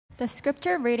The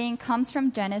scripture reading comes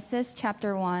from Genesis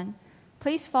chapter 1.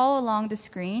 Please follow along the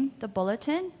screen, the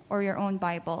bulletin, or your own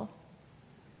Bible.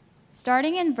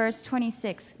 Starting in verse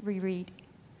 26, we read,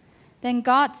 Then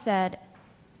God said,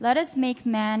 Let us make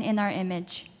man in our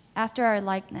image, after our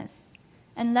likeness,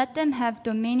 and let them have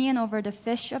dominion over the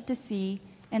fish of the sea,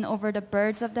 and over the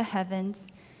birds of the heavens,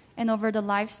 and over the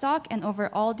livestock, and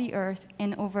over all the earth,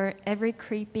 and over every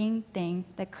creeping thing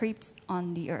that creeps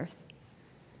on the earth.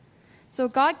 So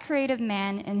God created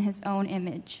man in his own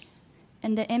image.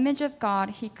 In the image of God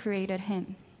he created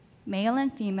him. Male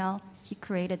and female he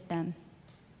created them.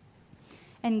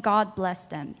 And God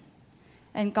blessed them.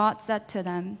 And God said to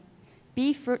them,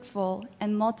 Be fruitful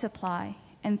and multiply,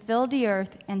 and fill the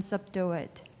earth and subdue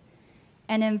it.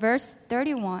 And in verse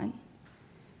 31,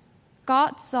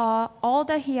 God saw all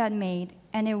that he had made,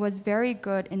 and it was very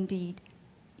good indeed.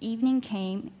 Evening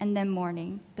came, and then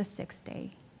morning, the sixth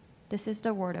day. This is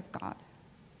the word of God.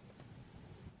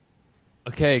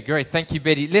 Okay, great. Thank you,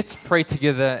 Betty. Let's pray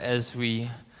together as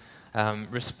we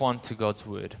respond to God's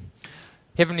word.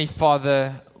 Heavenly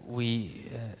Father, we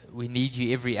need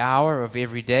you every hour of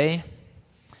every day.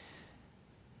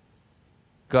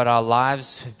 God, our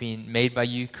lives have been made by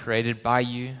you, created by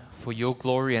you, for your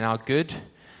glory and our good.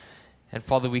 And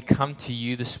Father, we come to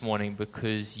you this morning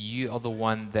because you are the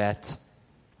one that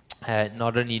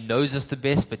not only knows us the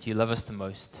best, but you love us the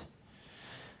most.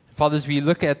 Father, as we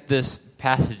look at this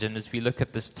passage and as we look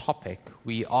at this topic,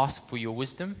 we ask for your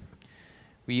wisdom.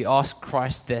 We ask,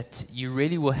 Christ, that you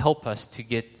really will help us to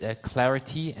get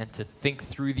clarity and to think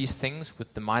through these things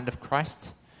with the mind of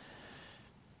Christ.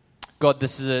 God,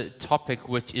 this is a topic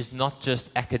which is not just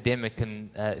academic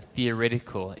and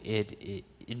theoretical. It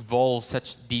involves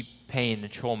such deep pain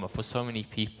and trauma for so many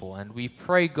people. And we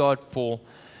pray, God, for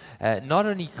not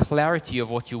only clarity of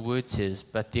what your word says,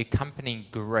 but the accompanying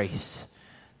grace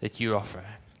that you offer.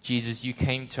 Jesus, you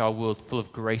came to our world full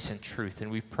of grace and truth, and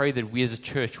we pray that we as a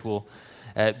church will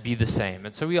be the same.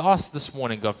 And so we ask this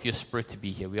morning, God, for your Spirit to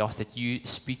be here. We ask that you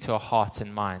speak to our hearts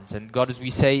and minds. And God, as we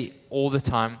say all the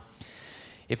time,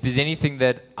 if there's anything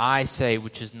that I say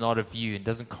which is not of you and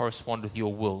doesn't correspond with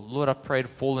your will, Lord, I pray to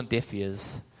fall on deaf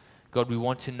ears. God, we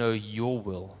want to know your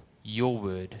will, your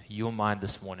word, your mind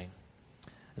this morning.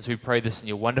 As we pray this in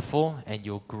your wonderful and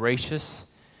your gracious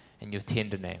and your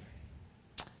tender name.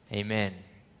 Amen.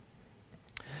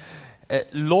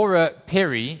 Laura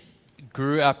Perry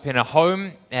grew up in a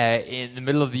home in the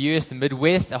middle of the U.S., the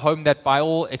Midwest, a home that by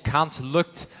all accounts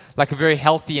looked like a very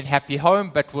healthy and happy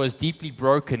home, but was deeply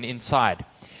broken inside.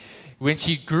 When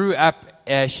she grew up,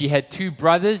 she had two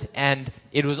brothers, and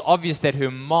it was obvious that her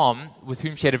mom, with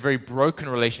whom she had a very broken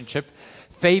relationship,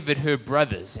 favored her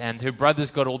brothers, and her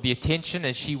brothers got all the attention,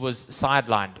 and she was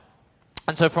sidelined.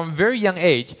 And so from a very young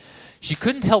age, she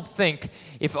couldn't help think,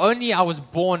 if only I was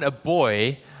born a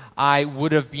boy, I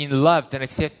would have been loved and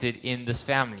accepted in this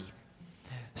family.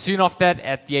 Soon after that,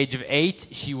 at the age of 8,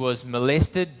 she was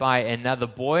molested by another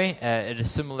boy at a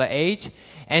similar age,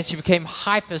 and she became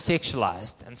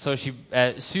hypersexualized. And so she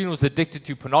soon was addicted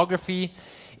to pornography.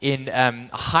 In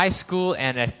high school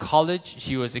and at college,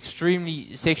 she was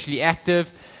extremely sexually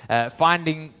active,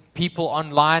 finding people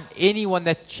online, anyone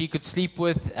that she could sleep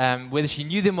with, whether she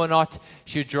knew them or not,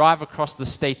 she would drive across the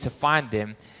state to find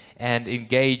them and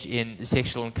engage in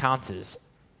sexual encounters.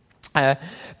 But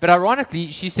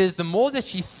ironically, she says the more that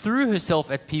she threw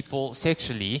herself at people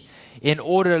sexually in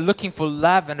order looking for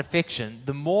love and affection,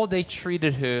 the more they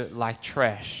treated her like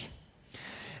trash.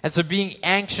 And so being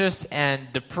anxious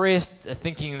and depressed,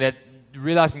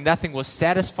 realizing nothing was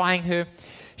satisfying her,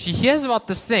 she hears about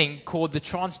this thing called the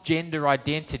transgender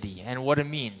identity and what it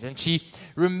means. And she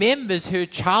remembers her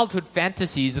childhood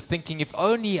fantasies of thinking, if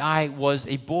only I was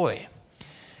a boy.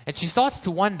 And she starts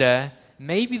to wonder,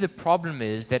 maybe the problem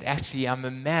is that actually I'm a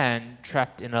man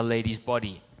trapped in a lady's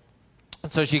body.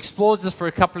 And so she explores this for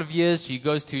a couple of years. She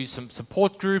goes to some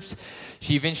support groups.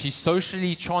 She eventually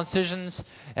socially transitions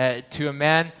to a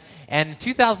man. And in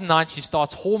 2009, she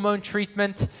starts hormone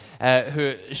treatment.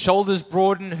 Her shoulders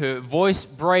broaden, her voice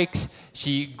breaks,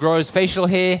 she grows facial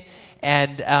hair,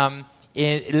 and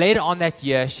later on that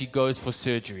year, she goes for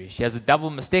surgery. She has a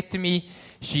double mastectomy.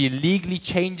 She legally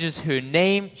changes her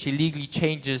name. She legally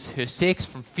changes her sex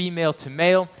from female to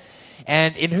male.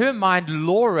 And in her mind,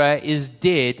 Laura is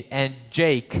dead and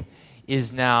Jake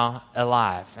is now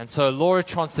alive. And so Laura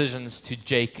transitions to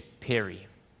Jake Perry.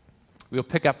 We'll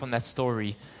pick up on that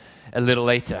story a little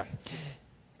later.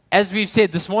 As we've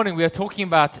said this morning, we are talking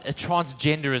about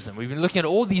transgenderism. We've been looking at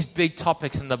all these big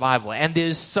topics in the Bible, and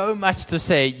there's so much to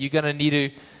say. You're going to need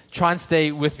to try and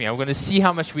stay with me. I'm going to see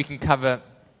how much we can cover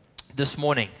this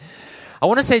morning. I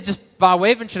want to say, just by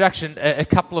way of introduction, a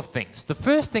couple of things. The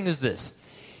first thing is this.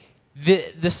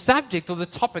 The subject or the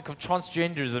topic of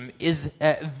transgenderism is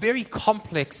a very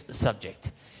complex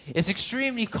subject. It's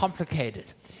extremely complicated.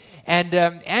 And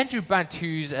Andrew Bunt,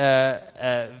 who's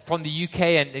from the UK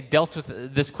and dealt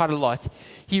with this quite a lot,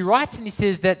 he writes and he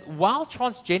says that while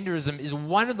transgenderism is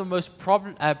one of the most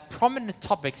prominent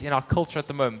topics in our culture at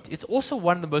the moment, it's also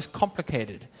one of the most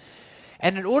complicated.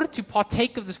 And in order to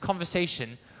partake of this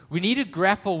conversation, we need to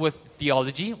grapple with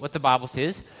theology, what the Bible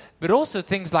says, but also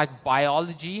things like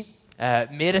biology,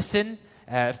 medicine,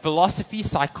 philosophy,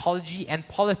 psychology, and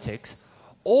politics,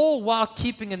 all while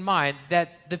keeping in mind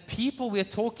that the people we're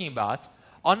talking about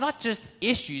are not just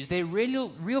issues, they're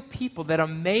real people that are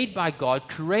made by God,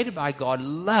 created by God,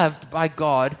 loved by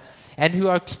God, and who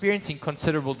are experiencing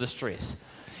considerable distress.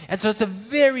 And so it's a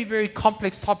very, very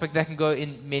complex topic that can go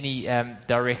in many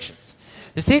directions.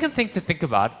 The second thing to think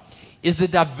about is the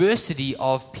diversity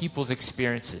of people's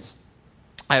experiences.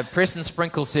 Preston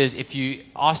Sprinkle says if you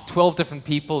ask 12 different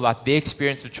people about their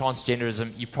experience with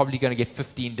transgenderism, you're probably going to get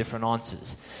 15 different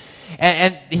answers.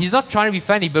 And he's not trying to be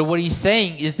funny, but what he's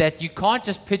saying is that you can't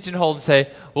just pigeonhole and say,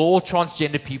 well, all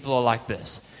transgender people are like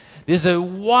this. There's a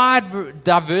wide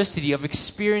diversity of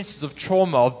experiences of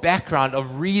trauma, of background,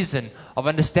 of reason, of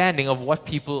understanding of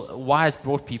why it's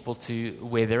brought people to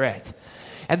where they're at.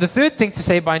 And the third thing to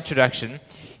say by introduction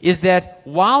is that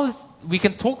while we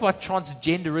can talk about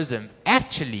transgenderism,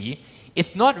 actually,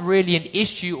 it's not really an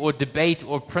issue or debate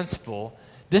or principle.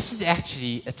 This is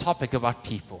actually a topic about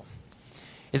people.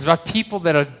 It's about people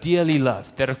that are dearly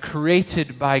loved, that are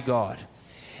created by God.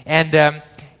 And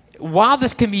while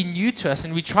this can be new to us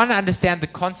and we're trying to understand the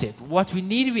concept, what we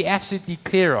need to be absolutely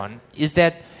clear on is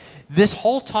that this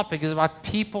whole topic is about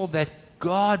people that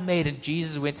God made and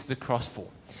Jesus went to the cross for.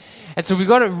 And so we've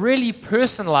got to really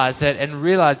personalize it and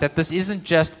realize that this isn't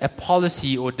just a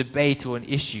policy or debate or an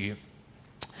issue.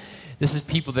 This is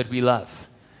people that we love.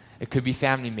 It could be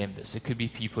family members. It could be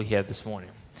people here this morning.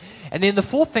 And then the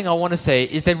fourth thing I want to say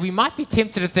is that we might be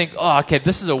tempted to think, oh, okay,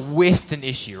 this is a Western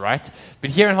issue, right?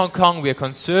 But here in Hong Kong, we're a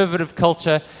conservative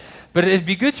culture. But it'd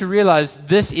be good to realize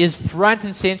this is front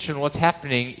and center in what's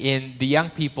happening in the young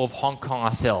people of Hong Kong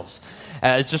ourselves.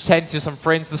 I was just chatting to some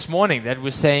friends this morning that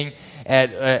were saying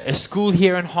at a school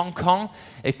here in Hong Kong,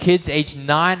 kids aged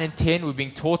 9 and 10 were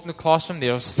being taught in the classroom.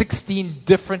 There are 16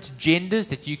 different genders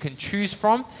that you can choose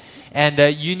from, and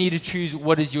you need to choose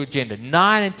what is your gender.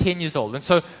 9 and 10 years old. And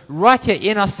so right here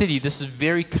in our city, this is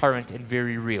very current and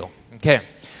very real. Okay,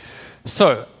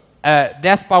 so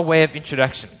that's by way of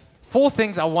introduction. 4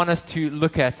 things I want us to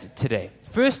look at today.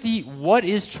 Firstly, what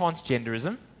is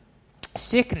transgenderism?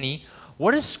 Secondly,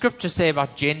 what does Scripture say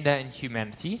about gender and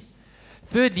humanity?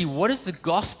 Thirdly, what does the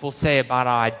gospel say about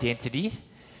our identity?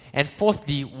 And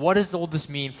fourthly, what does all this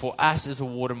mean for us as a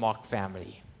Watermark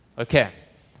family? Okay,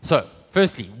 so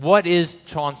firstly, what is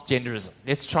transgenderism?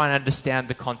 Let's try and understand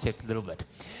the concept a little bit.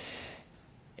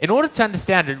 In order to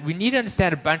understand it, we need to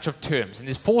understand a bunch of terms. And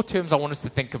there's 4 terms I want us to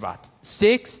think about.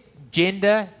 Sex,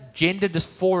 gender, gender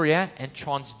dysphoria, and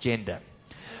transgender.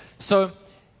 So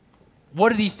what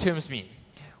do these terms mean?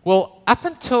 Well, up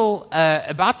until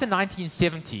about the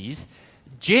 1970s,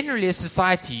 generally as a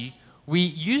society, we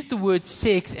used the word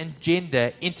sex and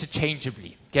gender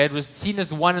interchangeably. Okay, it was seen as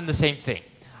the one and the same thing.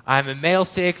 I'm a male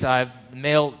sex, I have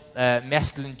male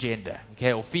masculine gender,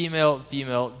 okay, or female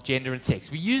gender and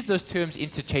sex. We use those terms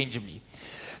interchangeably.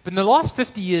 But in the last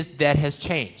 50 years, that has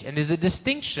changed. And there's a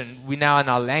distinction we now in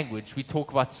our language, we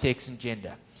talk about sex and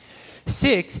gender.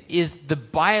 Sex is the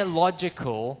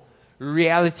biological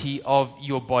reality of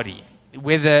your body,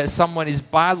 whether someone is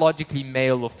biologically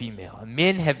male or female.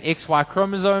 Men have XY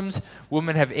chromosomes,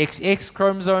 women have XX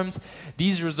chromosomes.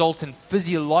 These result in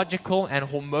physiological and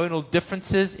hormonal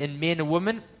differences in men and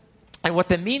women. And what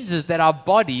that means is that our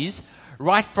bodies,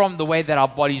 right from the way that our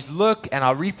bodies look and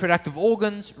our reproductive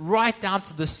organs, right down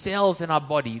to the cells in our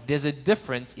body, there's a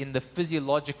difference in the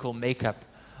physiological makeup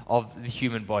of the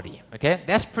human body. Okay?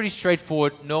 That's pretty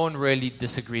straightforward. No one really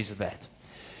disagrees with that.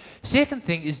 Second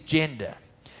thing is gender.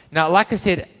 Now, like I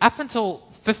said, up until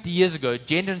 50 years ago,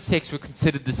 gender and sex were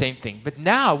considered the same thing. But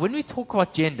now, when we talk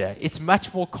about gender, it's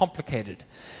much more complicated.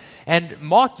 And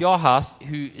Mark Yarhouse,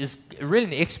 who is really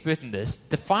an expert in this,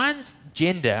 defines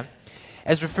gender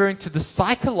as referring to the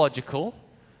psychological,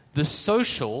 the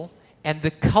social, and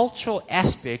the cultural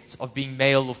aspects of being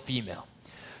male or female.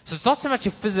 So it's not so much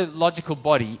a physiological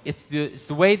body, it's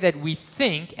the way that we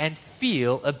think and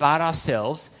feel about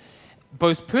ourselves,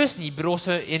 both personally, but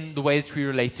also in the way that we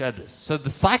relate to others. So the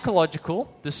psychological,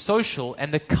 the social,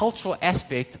 and the cultural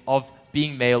aspect of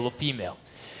being male or female.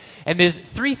 And there's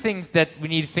 3 things that we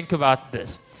need to think about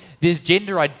this. There's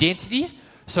gender identity,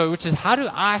 which is how do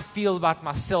I feel about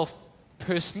myself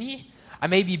personally? I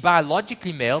may be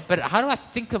biologically male, but how do I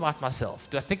think about myself?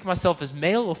 Do I think of myself as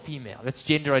male or female? That's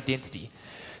gender identity.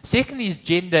 Secondly is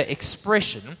gender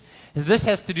expression. This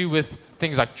has to do with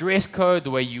things like dress code,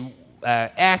 the way you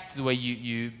act, the way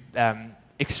you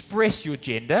express your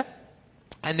gender.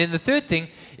 And then the third thing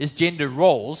is gender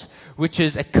roles, which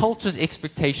is a culture's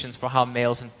expectations for how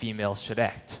males and females should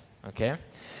act. Okay?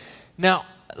 Now,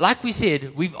 like we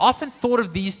said, we've often thought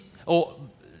of these, or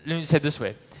let me say it this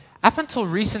way. Up until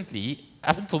recently,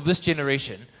 up until this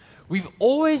generation, we've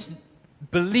always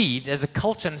believed as a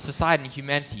culture and society and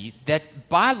humanity that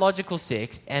biological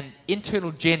sex and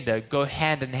internal gender go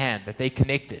hand in hand, that they're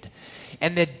connected,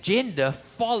 and that gender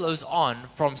follows on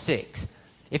from sex.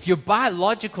 If your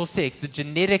biological sex, the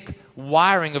genetic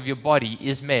wiring of your body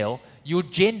is male, your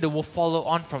gender will follow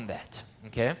on from that.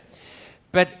 Okay?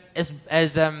 But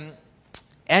as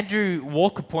Andrew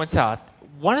Walker points out,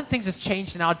 one of the things that's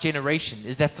changed in our generation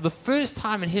is that for the first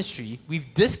time in history,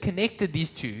 we've disconnected these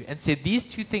two and said these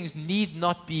two things need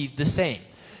not be the same.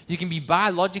 You can be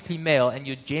biologically male and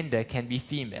your gender can be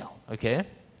female. Okay?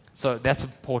 So that's an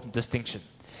important distinction.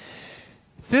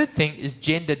 Third thing is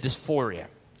gender dysphoria.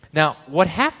 Now, what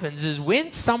happens is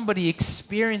when somebody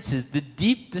experiences the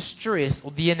deep distress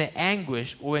or the inner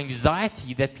anguish or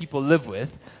anxiety that people live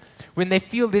with, when they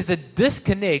feel there's a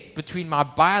disconnect between my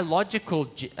biological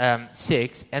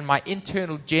sex and my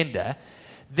internal gender,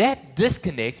 that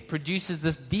disconnect produces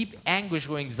this deep anguish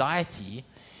or anxiety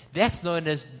that's known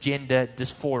as gender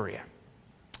dysphoria.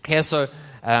 Okay, so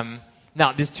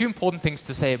now there's two important things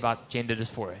to say about gender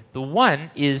dysphoria. The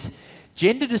one is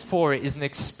gender dysphoria is an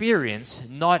experience,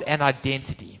 not an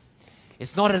identity.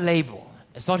 It's not a label.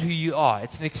 It's not who you are.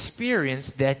 It's an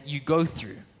experience that you go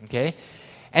through. Okay?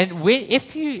 And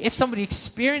if somebody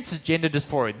experiences gender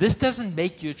dysphoria, this doesn't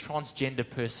make you a transgender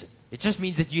person. It just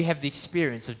means that you have the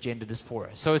experience of gender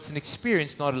dysphoria. So it's an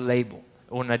experience, not a label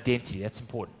or an identity. That's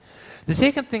important. The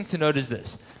second thing to note is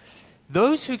this.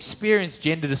 Those who experience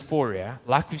gender dysphoria,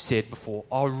 like we've said before,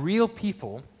 are real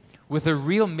people with a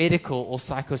real medical or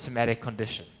psychosomatic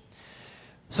condition.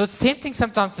 So it's tempting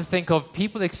sometimes to think of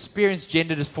people that experience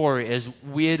gender dysphoria as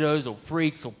weirdos or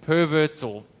freaks or perverts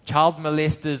or child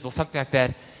molesters or something like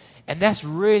that, and that's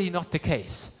really not the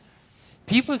case.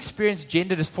 People who experience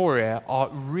gender dysphoria are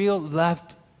real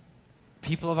loved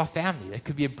people of our family. They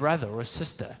could be a brother or a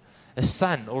sister, a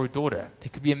son or a daughter. They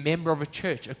could be a member of a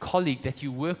church, a colleague that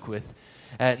you work with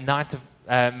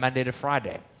Monday to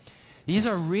Friday. These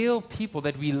are real people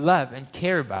that we love and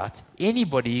care about.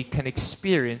 Anybody can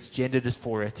experience gender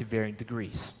dysphoria to varying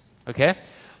degrees. Okay?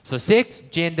 So sex,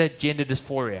 gender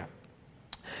dysphoria.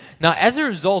 Now, as a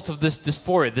result of this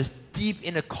dysphoria, this deep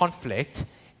inner conflict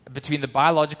between the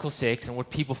biological sex and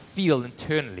what people feel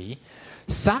internally,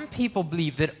 some people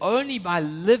believe that only by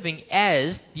living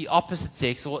as the opposite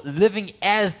sex or living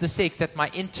as the sex that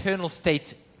my internal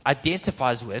state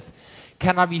identifies with,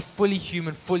 can I be fully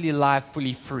human, fully alive,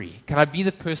 fully free? Can I be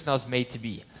the person I was made to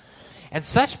be? And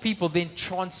such people then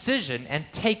transition and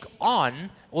take on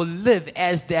or live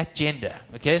as that gender.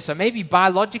 Okay, so maybe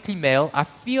biologically male, I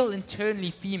feel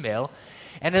internally female,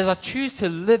 and as I choose to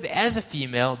live as a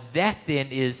female, that then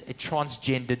is a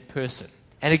transgendered person.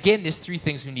 And again, there's three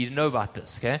things we need to know about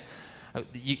this. Okay,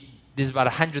 there's about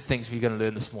 100 things we're going to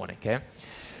learn this morning. Okay,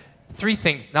 three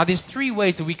things. Now, there's three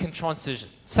ways that we can transition.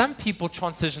 Some people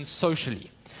transition socially.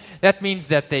 That means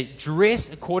that they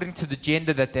dress according to the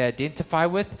gender that they identify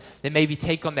with. They maybe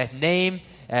take on that name,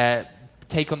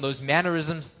 take on those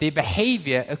mannerisms. Their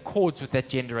behavior accords with that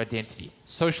gender identity.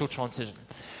 Social transition.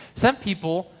 Some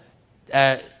people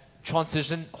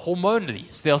transition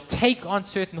hormonally. So they'll take on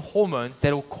certain hormones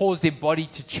that will cause their body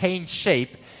to change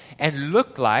shape and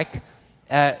look like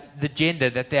the gender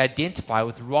that they identify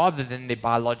with rather than their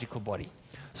biological body.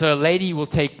 So a lady will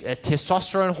take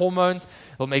testosterone hormones,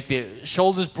 will make their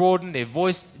shoulders broaden, their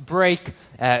voice break,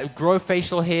 grow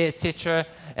facial hair, etc.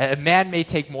 A man may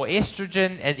take more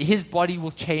estrogen, and his body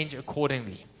will change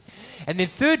accordingly. And then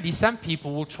thirdly, some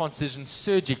people will transition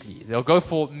surgically. They'll go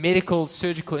for medical,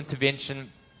 surgical intervention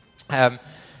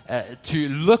to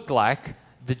look like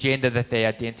the gender that they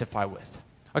identify with.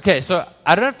 Okay, so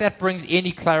I don't know if that brings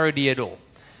any clarity at all.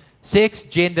 Sex,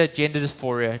 gender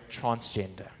dysphoria,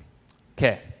 transgender.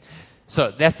 Okay,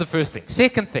 so that's the first thing.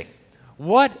 Second thing,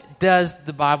 what does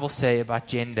the Bible say about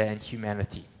gender and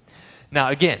humanity? Now,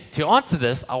 again, to answer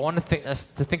this, I want us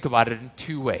to think about it in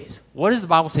two ways. What does the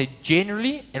Bible say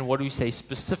generally, and what do we say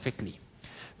specifically?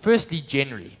 Firstly,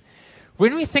 generally.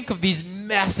 When we think of these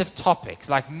massive topics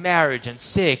like marriage and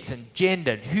sex and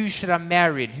gender and who should I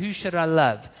marry and who should I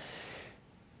love,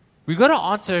 we've got to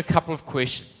answer a couple of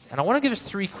questions. And I want to give us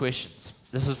 3 questions.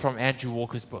 This is from Andrew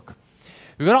Walker's book.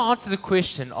 We've got to answer the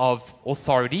question of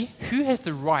authority. Who has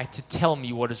the right to tell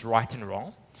me what is right and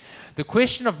wrong? The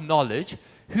question of knowledge.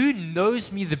 Who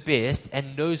knows me the best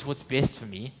and knows what's best for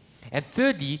me? And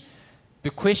thirdly, the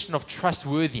question of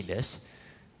trustworthiness.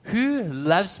 Who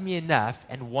loves me enough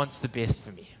and wants the best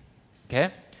for me?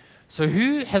 Okay? So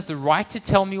who has the right to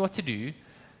tell me what to do?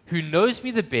 Who knows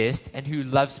me the best and who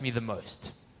loves me the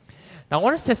most? Now I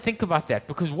want us to think about that,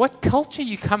 because what culture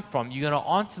you come from, you're going to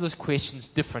answer those questions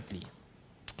differently.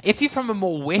 If you're from a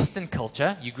more Western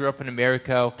culture, you grew up in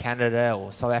America or Canada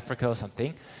or South Africa or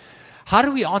something, how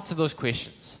do we answer those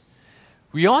questions?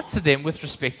 We answer them with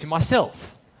respect to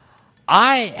myself.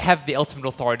 I have the ultimate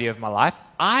authority over my life.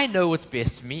 I know what's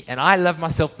best for me, and I love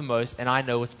myself the most, and I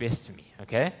know what's best for me.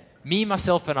 Okay? Me,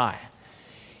 myself, and I.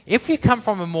 If you come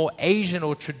from a more Asian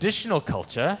or traditional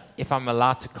culture, if I'm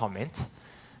allowed to comment,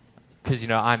 because,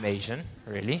 I'm Asian,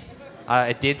 really. I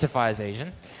identify as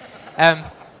Asian.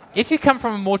 If you come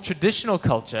from a more traditional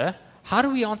culture, how do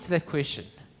we answer that question?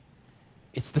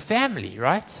 It's the family,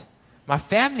 right? My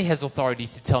family has authority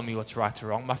to tell me what's right or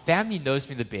wrong. My family knows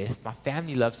me the best. My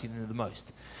family loves me the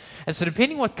most. And so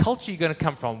depending on what culture you're going to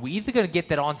come from, we're either going to get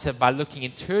that answer by looking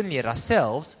internally at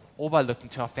ourselves or by looking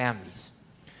to our families.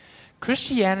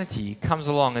 Christianity comes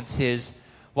along and says,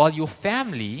 while your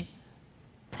family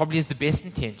probably has the best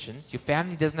intentions, your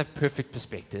family doesn't have perfect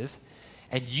perspective,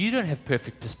 and you don't have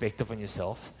perfect perspective on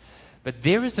yourself, but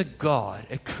there is a God,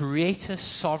 a creator,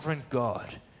 sovereign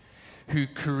God, who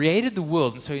created the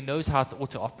world, and so he knows how it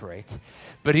ought to operate.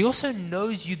 But he also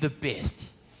knows you the best.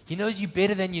 He knows you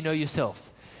better than you know yourself.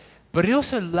 But he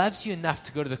also loves you enough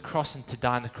to go to the cross and to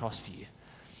die on the cross for you.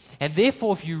 And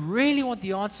therefore, if you really want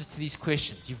the answers to these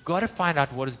questions, you've got to find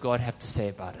out, what does God have to say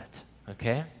about it.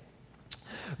 Okay?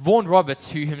 Vaughan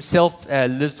Roberts, who himself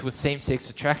lives with same-sex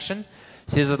attraction,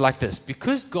 says it like this: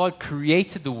 because God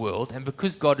created the world, and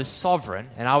because God is sovereign,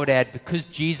 and I would add, because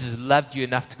Jesus loved you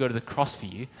enough to go to the cross for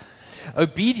you,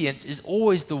 obedience is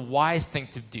always the wise thing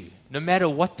to do, no matter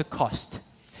what the cost.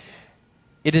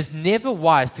 It is never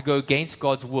wise to go against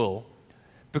God's will,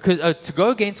 because to go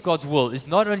against God's will is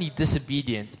not only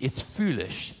disobedient, it's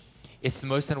foolish. It's the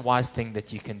most unwise thing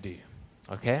that you can do.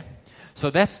 Okay? So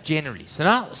that's generally. So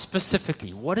now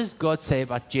specifically, what does God say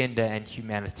about gender and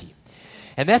humanity?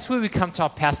 And that's where we come to our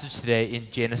passage today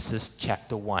in Genesis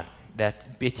chapter 1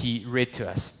 that Betty read to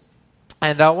us.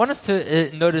 And I want us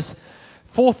to notice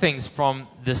 4 things from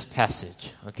this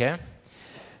passage. Okay?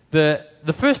 The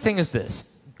first thing is this: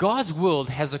 God's world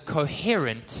has a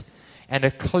coherent and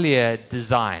a clear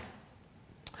design.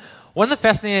 One of the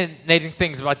fascinating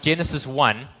things about Genesis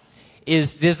 1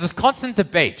 is there's this constant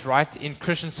debate, right, in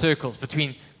Christian circles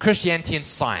between Christianity and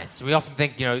science. We often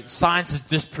think, science has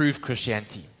disproved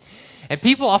Christianity. And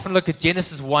people often look at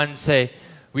Genesis 1 and say,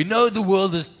 we know the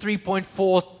world is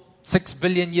 3.46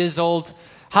 billion years old.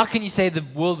 How can you say the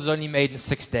world is only made in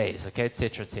 6 days? Okay,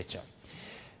 etc., etc.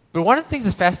 But one of the things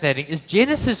that's fascinating is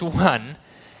Genesis 1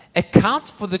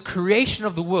 accounts for the creation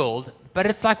of the world, but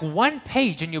it's like 1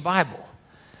 page in your Bible.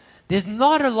 There's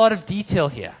not a lot of detail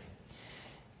here.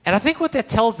 And I think what that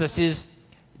tells us is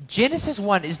Genesis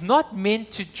 1 is not meant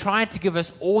to try to give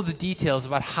us all the details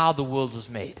about how the world was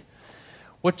made.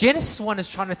 What Genesis 1 is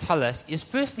trying to tell us is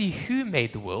firstly who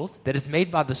made the world, that is made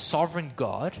by the sovereign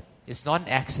God. It's not an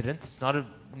accident. It's not a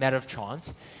matter of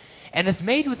chance. And it's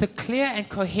made with a clear and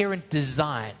coherent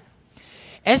design.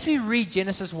 As we read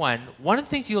Genesis 1, one of the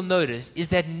things you'll notice is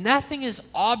that nothing is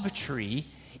arbitrary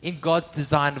in God's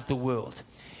design of the world.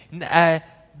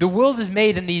 The world is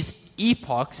made in these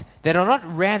epochs that are not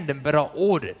random but are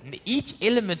ordered. And each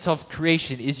element of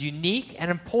creation is unique and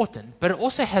important, but it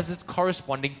also has its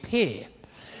corresponding pair.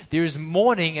 There is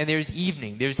morning and there is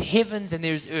evening. There is heavens and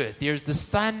there is earth. There is the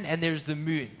sun and there is the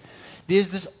moon. There's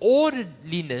this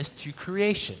orderliness to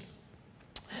creation.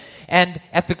 And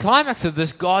at the climax of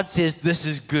this, God says this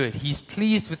is good. He's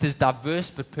pleased with his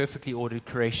diverse but perfectly ordered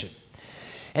creation.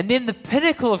 And then the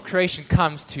pinnacle of creation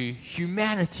comes to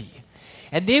humanity.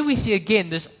 And there we see again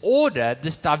this order,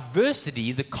 this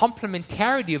diversity, the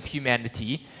complementarity of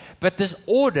humanity, but this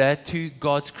order to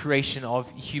God's creation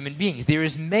of human beings. There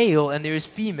is male and there is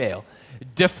female.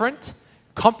 Different,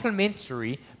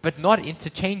 complementary, but not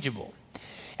interchangeable.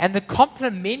 And the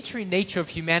complementary nature of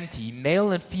humanity,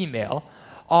 male and female,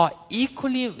 are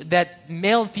equally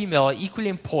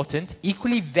important,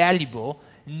 equally valuable,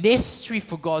 necessary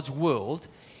for God's world,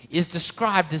 is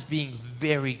described as being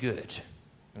very good.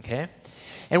 Okay?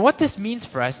 And what this means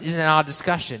for us is in our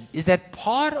discussion is that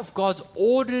part of God's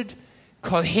ordered,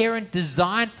 coherent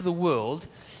design for the world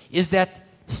is that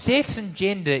sex and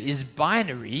gender is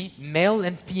binary, male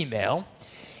and female,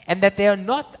 and that they are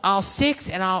not, our sex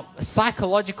and our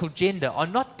psychological gender are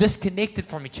not disconnected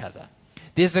from each other.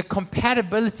 There's a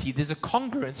compatibility, there's a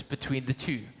congruence between the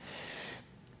two.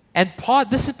 And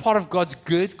this is part of God's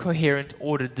good, coherent,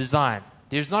 ordered design.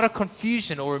 There's not a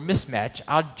confusion or a mismatch.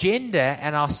 Our gender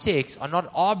and our sex are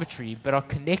not arbitrary, but are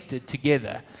connected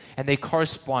together, and they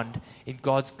correspond in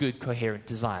God's good, coherent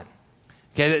design.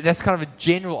 Okay, that's kind of a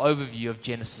general overview of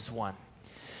Genesis 1.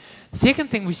 The second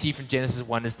thing we see from Genesis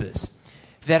 1 is this,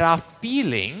 that our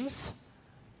feelings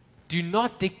do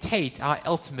not dictate our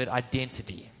ultimate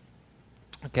identity.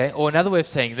 Okay, or another way of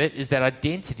saying that is that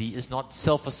identity is not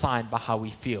self-assigned by how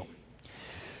we feel.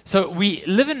 So we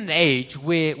live in an age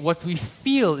where what we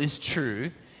feel is true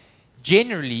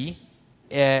generally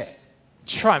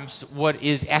trumps what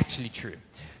is actually true.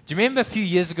 Do you remember a few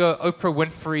years ago, Oprah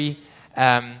Winfrey,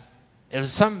 it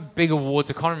was some big awards,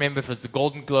 I can't remember if it was the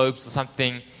Golden Globes or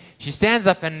something. She stands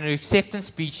up and in an acceptance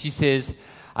speech she says,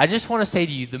 "I just want to say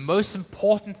to you, the most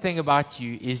important thing about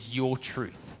you is your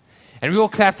truth." And we all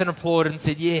clapped and applauded and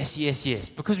said, yes, yes, yes.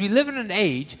 Because we live in an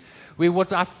age where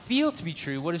what I feel to be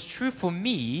true, what is true for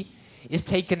me, is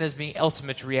taken as being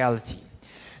ultimate reality.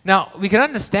 Now, we can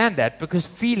understand that because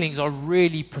feelings are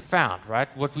really profound, right?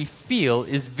 What we feel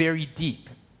is very deep.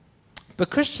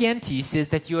 But Christianity says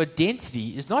that your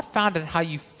identity is not found in how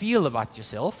you feel about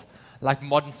yourself, like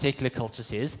modern secular culture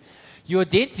says. Your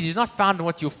identity is not found in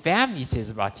what your family says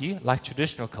about you, like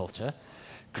traditional culture.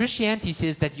 Christianity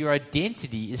says that your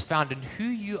identity is found in who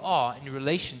you are in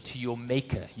relation to your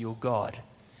Maker, your God.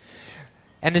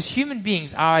 And as human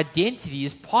beings, our identity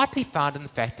is partly found in the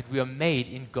fact that we are made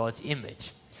in God's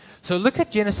image. So look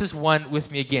at Genesis 1 with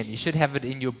me again. You should have it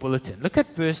in your bulletin. Look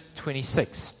at verse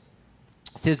 26.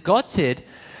 It says, God said,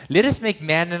 "Let us make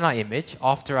man in our image,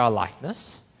 after our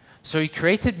likeness." So he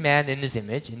created man in his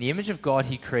image. In the image of God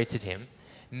he created him.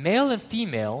 Male and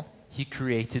female he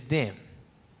created them.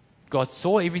 God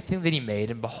saw everything that he made,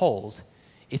 and behold,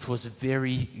 it was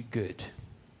very good.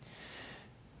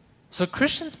 So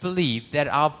Christians believe that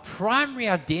our primary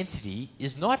identity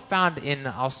is not found in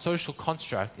our social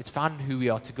construct, it's found in who we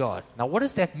are to God. Now, what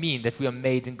does that mean, that we are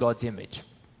made in God's image?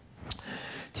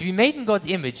 To be made in God's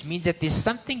image means that there's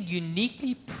something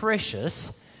uniquely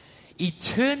precious,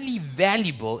 eternally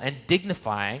valuable, and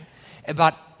dignifying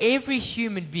about every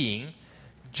human being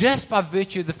just by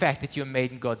virtue of the fact that you're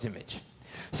made in God's image.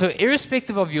 So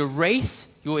irrespective of your race,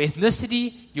 your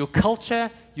ethnicity, your culture,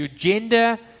 your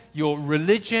gender, your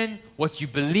religion, what you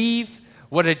believe,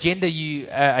 what agenda you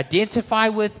identify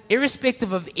with,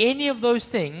 irrespective of any of those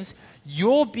things,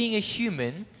 your being a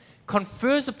human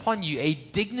confers upon you a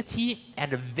dignity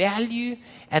and a value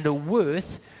and a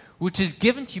worth which is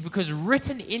given to you because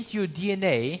written into your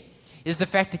DNA is the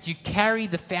fact that you carry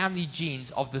the family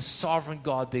genes of the sovereign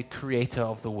God, the creator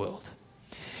of the world.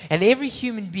 And every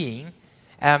human being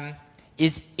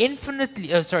is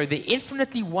the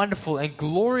infinitely wonderful and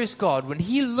glorious God. When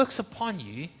he looks upon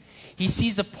you, he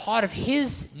sees a part of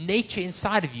his nature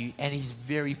inside of you, and he's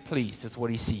very pleased with what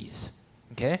he sees.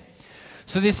 Okay?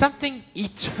 So there's something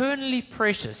eternally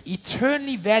precious,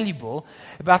 eternally valuable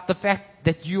about the fact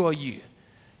that you are you.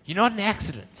 You're not an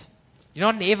accident.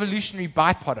 You're not an evolutionary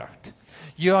byproduct.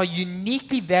 You are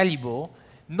uniquely valuable,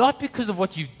 not because of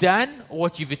what you've done or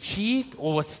what you've achieved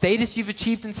or what status you've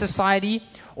achieved in society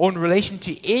or in relation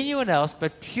to anyone else,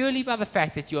 but purely by the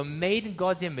fact that you are made in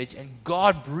God's image and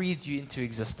God breathed you into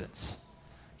existence.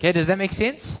 Okay, does that make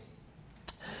sense?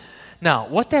 Now,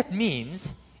 what that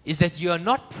means is that you are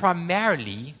not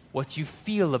primarily what you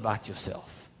feel about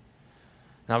yourself.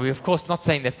 Now, we're of course not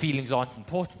saying that feelings aren't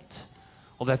important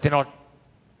or that they're not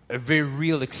a very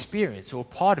real experience or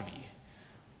part of you.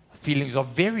 Feelings are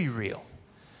very real.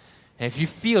 And if you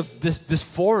feel this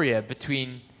dysphoria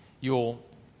between your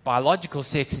biological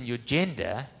sex and your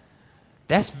gender,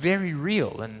 that's very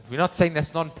real. And we're not saying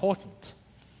that's not important.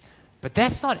 But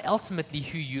that's not ultimately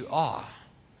who you are.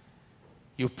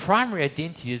 Your primary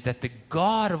identity is that the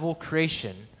God of all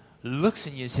creation looks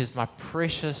on you and says, "My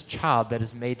precious child that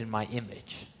is made in my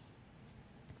image."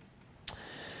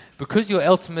 Because your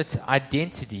ultimate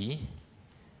identity,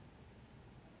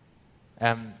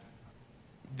 the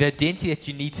identity that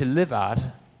you need to live out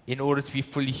in order to be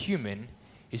fully human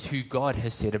is who God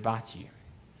has said about you.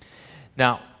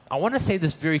 Now, I want to say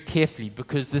this very carefully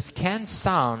because this can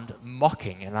sound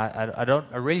mocking, and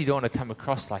I really don't want to come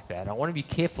across like that. I want to be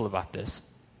careful about this.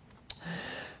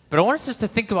 But I want us just to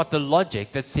think about the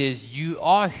logic that says you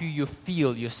are who you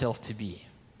feel yourself to be.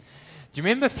 Do you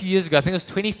remember a few years ago, I think it was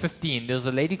 2015, there was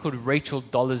a lady called Rachel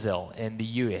Dolezal in the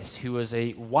US who was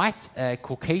a white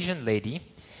Caucasian lady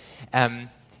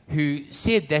who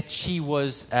said that she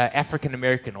was African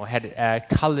American or had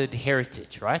colored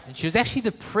heritage, right? And she was actually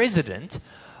the president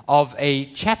of a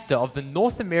chapter of the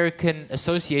North American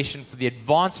Association for the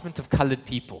Advancement of Colored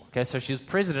People. Okay, so she was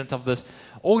president of this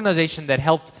organization that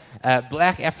helped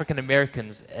black African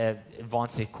Americans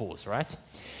advance their cause, right?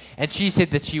 And she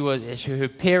said that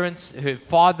her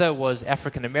father was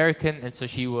African American, and so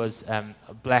she was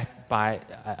black by,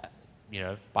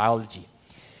 biology.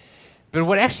 But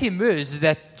what actually emerged is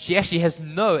that she actually has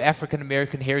no African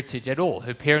American heritage at all.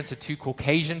 Her parents are two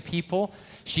Caucasian people.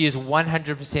 She is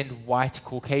 100% white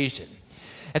Caucasian.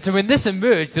 And so when this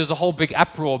emerged, there was a whole big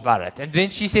uproar about it. And then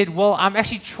she said, well, I'm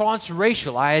actually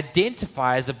transracial. I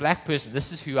identify as a black person.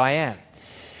 This is who I am.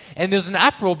 And there was an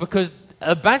uproar because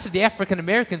a bunch of the African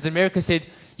Americans in America said,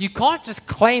 you can't just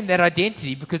claim that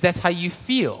identity because that's how you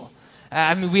feel.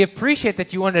 We appreciate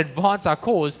that you want to advance our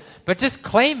cause, but just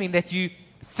claiming that you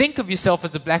think of yourself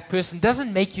as a black person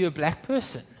doesn't make you a black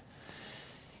person.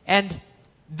 And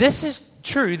this is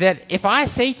true that if I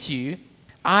say to you,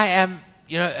 I am,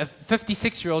 a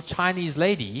 56-year-old Chinese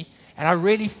lady, and I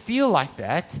really feel like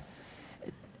that,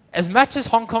 as much as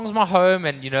Hong Kong's my home,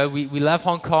 and, we love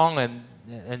Hong Kong, and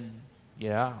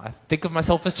I think of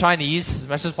myself as Chinese as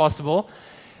much as possible,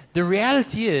 the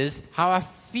reality is how I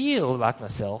feel about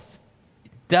myself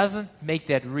doesn't make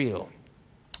that real.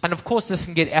 And of course, this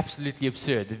can get absolutely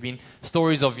absurd. There have been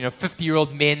stories of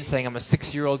 50-year-old men saying I'm a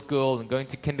 6-year-old girl and going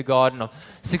to kindergarten, or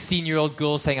 16-year-old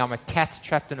girls saying I'm a cat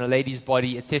trapped in a lady's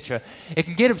body, etc. It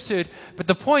can get absurd, but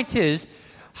the point is,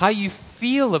 how you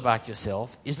feel about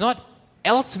yourself is not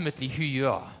ultimately who you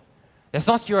are. That's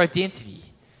not your identity.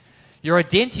 Your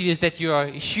identity is that you are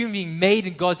assuming made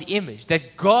in God's image,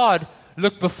 that God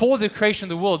looked before the creation of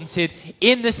the world and said,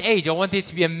 in this age, I want there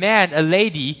to be a man, a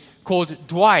lady, called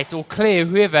Dwight or Claire,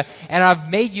 whoever, and I've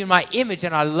made you in my image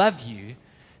and I love you.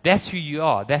 That's who you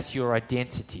are. That's your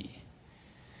identity.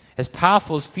 As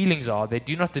powerful as feelings are, they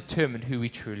do not determine who we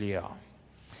truly are.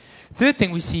 Third thing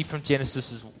we see from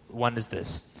Genesis 1 is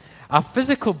this. Our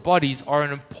physical bodies are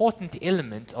an important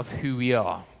element of who we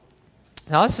are.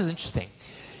 Now, this is interesting.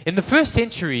 In the first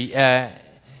century,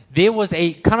 there was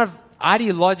a kind of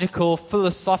ideological,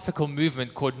 philosophical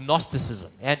movement called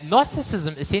Gnosticism. And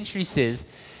Gnosticism essentially says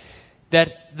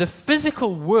that the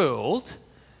physical world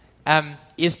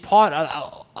is part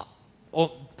of,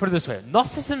 or put it this way,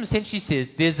 Gnosticism essentially says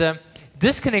there's a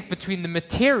disconnect between the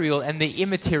material and the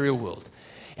immaterial world.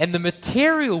 And the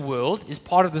material world is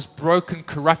part of this broken,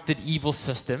 corrupted, evil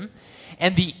system.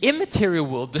 And the immaterial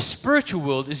world, the spiritual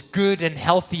world, is good and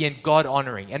healthy and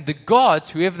God-honoring. And the gods,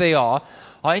 whoever they are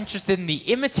interested in the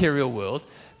immaterial world,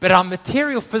 but our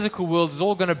material, physical world is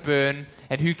all going to burn,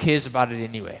 and who cares about it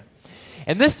anyway?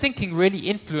 And this thinking really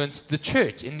influenced the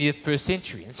church in the first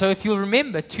century. And so if you'll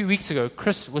remember, 2 weeks ago,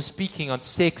 Chris was speaking on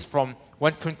sex from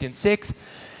 1 Corinthians 6,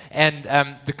 and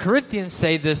the Corinthians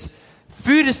say this: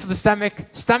 food is for the stomach,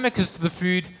 stomach is for the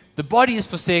food, the body is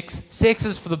for sex, sex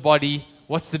is for the body.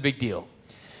 What's the big deal?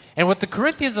 And what the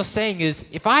Corinthians are saying is,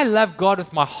 if I love God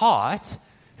with my heart,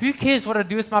 who cares what I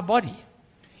do with my body?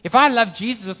 If I love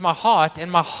Jesus with my heart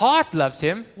and my heart loves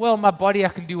him, well, my body I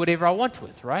can do whatever I want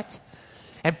with, right?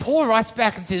 And Paul writes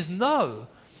back and says, no,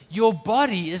 your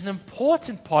body is an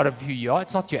important part of who you are.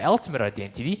 It's not your ultimate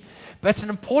identity, but it's an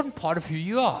important part of who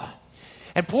you are.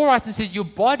 And Paul writes and says, your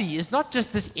body is not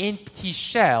just this empty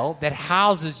shell that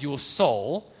houses your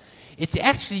soul. It's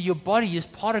actually, your body is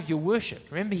part of your worship.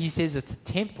 Remember, he says it's a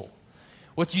temple.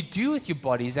 What you do with your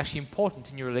body is actually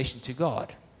important in your relation to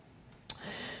God.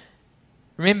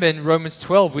 Remember in Romans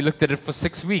 12, we looked at it for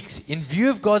 6 weeks. In view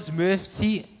of God's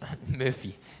mercy,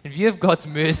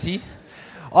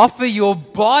 offer your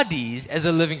bodies as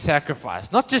a living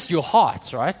sacrifice. Not just your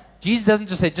hearts, right? Jesus doesn't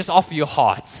just say, just offer your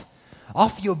hearts.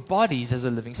 Offer your bodies as a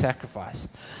living sacrifice.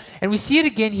 And we see it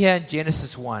again here in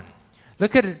Genesis 1.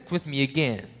 Look at it with me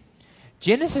again.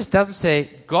 Genesis doesn't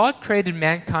say, God created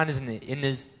mankind in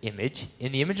his image.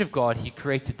 In the image of God, he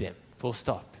created them. Full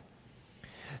stop.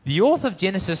 The author of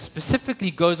Genesis specifically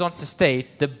goes on to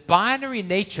state the binary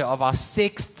nature of our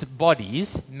sexed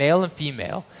bodies, male and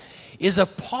female, is a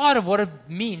part of what it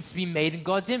means to be made in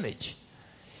God's image.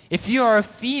 If you are a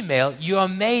female, you are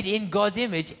made in God's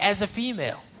image as a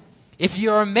female. If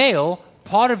you are a male,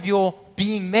 part of your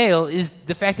being male is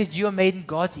the fact that you are made in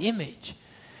God's image.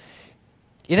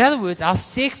 In other words, our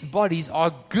sexed bodies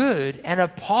are good and a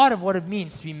part of what it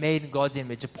means to be made in God's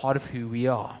image, a part of who we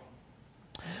are.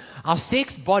 Our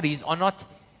sexed bodies are not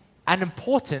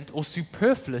unimportant or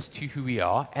superfluous to who we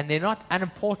are, and they're not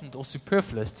unimportant or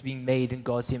superfluous to being made in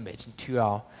God's image and to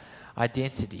our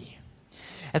identity.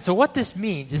 And so what this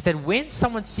means is that when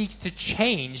someone seeks to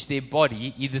change their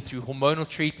body, either through hormonal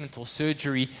treatment or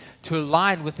surgery, to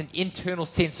align with an internal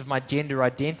sense of my gender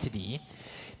identity,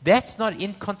 that's not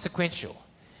inconsequential.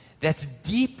 That's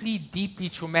deeply, deeply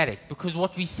traumatic, because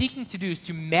what we're seeking to do is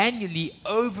to manually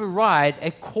override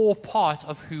a core part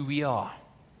of who we are.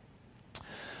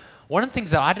 One of the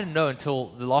things that I didn't know until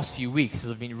the last few weeks,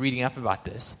 as I've been reading up about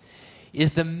this,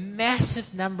 is the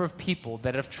massive number of people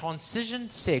that have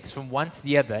transitioned sex from one to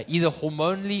the other, either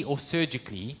hormonally or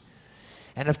surgically,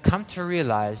 and have come to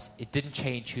realize it didn't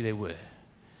change who they were.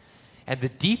 And the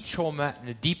deep trauma and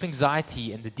the deep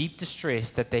anxiety and the deep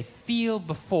distress that they feel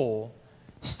before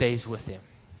stays with them.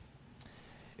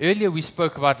 Earlier we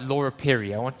spoke about Laura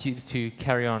Perry. I want you to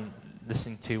carry on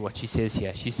listening to what she says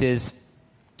here. She says,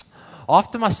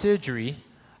 "After my surgery,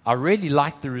 I really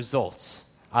liked the results.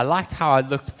 I liked how I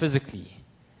looked physically."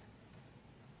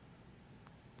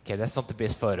 Okay, that's not the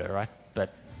best photo, right?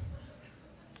 But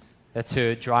that's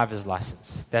her driver's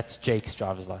license. That's Jake's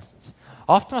driver's license.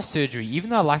 "After my surgery,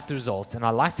 even though I liked the results and I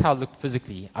liked how I looked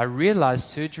physically, I realized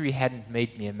surgery hadn't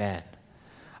made me a man.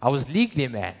 I was legally a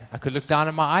man. I could look down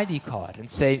at my ID card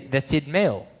and say that said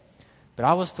male, but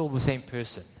I was still the same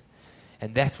person.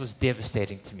 And that was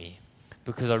devastating to me,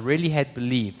 because I really had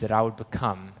believed that I would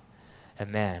become a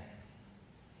man."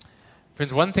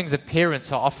 Friends, one of the things that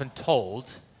parents are often told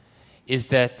is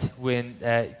that when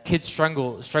kids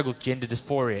struggle with gender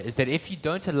dysphoria, is that if you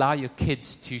don't allow your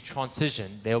kids to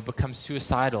transition, they'll become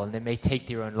suicidal and they may take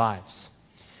their own lives.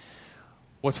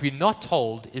 What we're not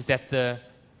told is that the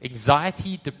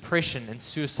anxiety, depression, and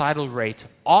suicidal rate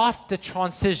after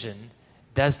transition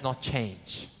does not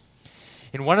change.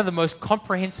 In one of the most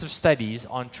comprehensive studies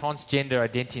on transgender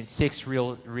identity and sex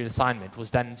reassignment was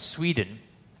done in Sweden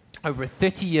over a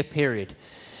 30-year period.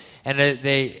 And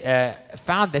they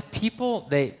found that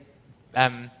they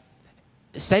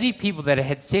studied people that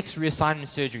had sex reassignment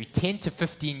surgery 10 to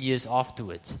 15 years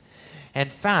afterwards,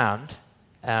 and found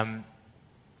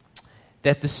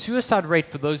that the suicide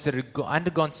rate for those that had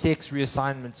undergone sex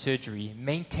reassignment surgery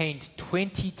maintained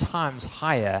 20 times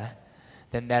higher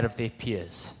than that of their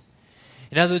peers.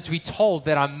 In other words, we're told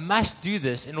that I must do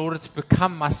this in order to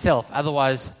become myself,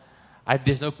 otherwise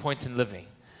there's no point in living.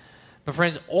 But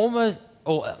friends,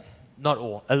 not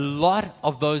all, a lot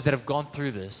of those that have gone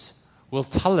through this will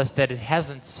tell us that it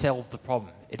hasn't solved the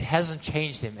problem. It hasn't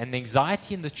changed them, and the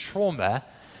anxiety and the trauma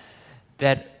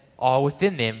that are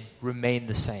within them remain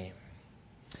the same.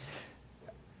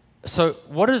 So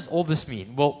what does all this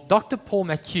mean? Well, Dr. Paul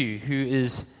McHugh, who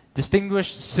is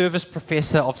Distinguished Service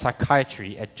Professor of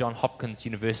Psychiatry at Johns Hopkins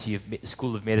University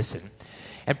School of Medicine,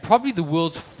 and probably the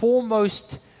world's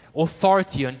foremost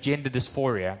authority on gender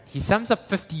dysphoria, he sums up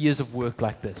 50 years of work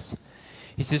like this.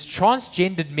 He says,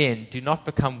 "Transgendered men do not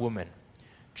become women.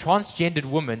 Transgendered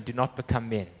women do not become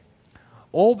men.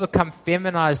 All become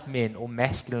feminized men or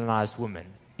masculinized women,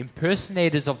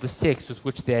 impersonators of the sex with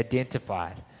which they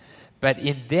identified. But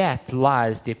in that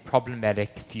lies their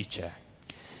problematic future."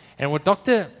 And what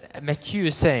Dr. McHugh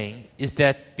is saying is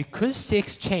that because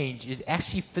sex change is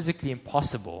actually physically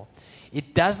impossible,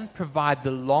 it doesn't provide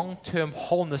the long-term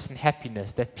wholeness and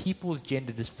happiness that people with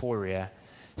gender dysphoria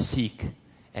seek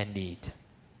and need.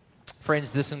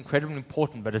 Friends, this is incredibly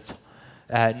important, but it's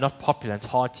not popular. It's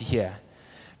hard to hear.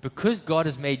 Because God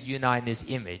has made you and I in His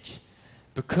image,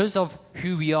 because of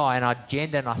who we are and our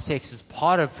gender and our sex is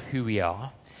part of who we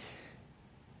are,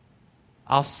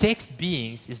 our sex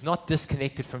beings is not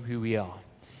disconnected from who we are.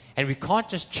 And we can't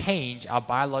just change our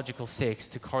biological sex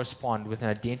to correspond with an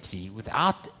identity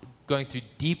without going through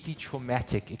deeply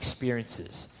traumatic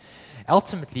experiences.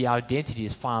 Ultimately, our identity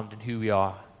is found in who we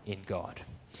are in God.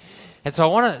 And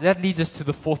so that leads us to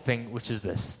the fourth thing, which is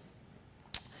this.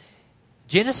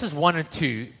 Genesis 1 and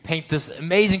 2 paint this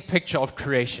amazing picture of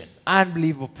creation,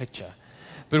 unbelievable picture.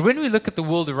 But when we look at the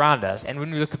world around us and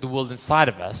when we look at the world inside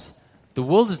of us, the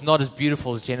world is not as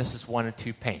beautiful as Genesis 1 and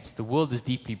 2 paints. The world is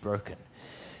deeply broken.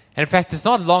 And in fact, it's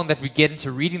not long that we get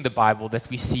into reading the Bible that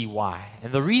we see why.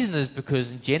 And the reason is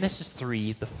because in Genesis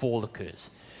 3, the fall occurs.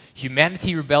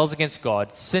 Humanity rebels against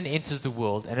God, sin enters the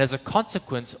world, and as a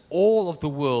consequence, all of the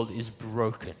world is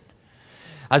broken.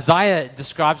 Isaiah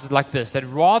describes it like this, that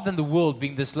rather than the world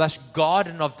being this lush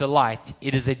garden of delight,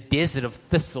 it is a desert of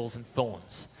thistles and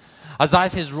thorns. Isaiah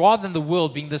says, rather than the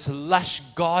world being this lush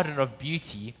garden of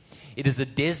beauty, it is a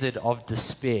desert of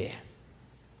despair.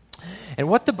 And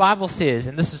what the Bible says,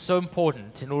 and this is so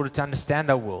important in order to understand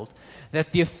our world,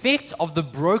 that the effect of the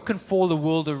broken, fallen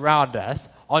world around us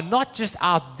are not just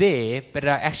out there, but are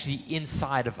actually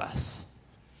inside of us.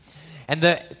 And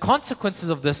the consequences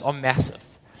of this are massive.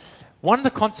 One of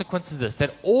the consequences is this,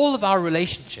 that all of our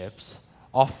relationships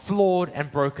are flawed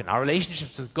and broken. Our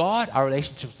relationships with God, our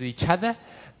relationships with each other,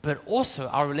 but also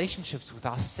our relationships with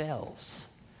ourselves.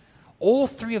 All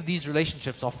three of these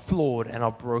relationships are flawed and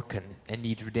are broken and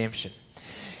need redemption.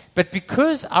 But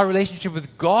because our relationship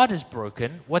with God is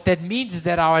broken, what that means is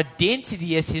that our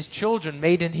identity as His children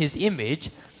made in His image,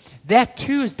 that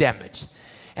too is damaged.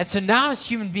 And so now as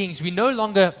human beings, we no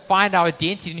longer find our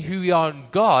identity in who we are in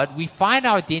God. We find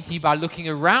our identity by looking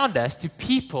around us to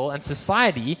people and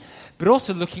society, but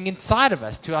also looking inside of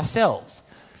us to ourselves.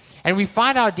 And we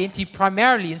find our identity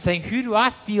primarily in saying, who do I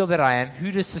feel that I am?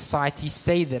 Who does society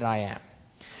say that I am?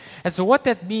 And so what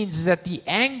that means is that the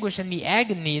anguish and the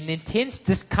agony and the intense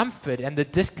discomfort and the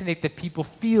disconnect that people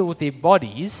feel with their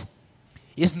bodies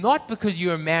is not because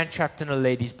you're a man trapped in a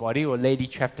lady's body or a lady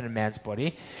trapped in a man's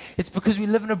body. It's because we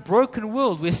live in a broken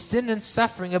world where sin and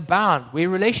suffering abound, where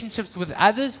relationships with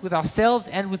others, with ourselves,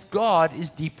 and with God is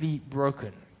deeply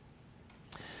broken.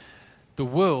 The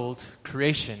world,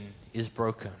 creation, is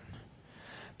broken.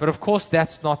 But of course,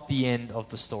 that's not the end of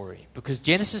the story, because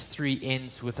Genesis 3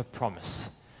 ends with a promise.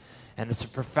 And it's a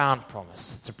profound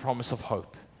promise. It's a promise of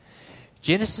hope.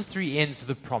 Genesis 3 ends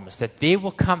with a promise that there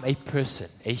will come a person,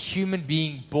 a human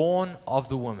being born of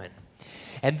the woman.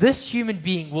 And this human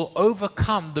being will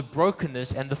overcome the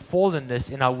brokenness and the fallenness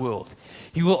in our world.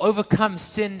 He will overcome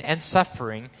sin and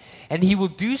suffering, and he will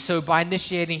do so by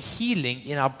initiating healing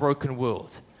in our broken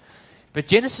world. But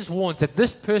Genesis warns that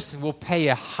this person will pay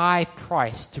a high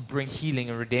price to bring healing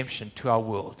and redemption to our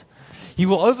world. He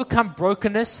will overcome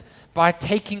brokenness by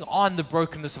taking on the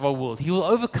brokenness of our world. He will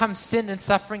overcome sin and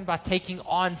suffering by taking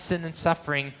on sin and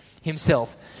suffering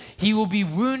himself. He will be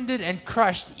wounded and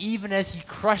crushed even as he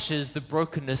crushes the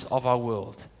brokenness of our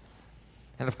world.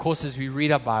 And of course, as we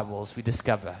read our Bibles, we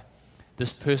discover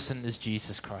this person is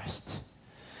Jesus Christ.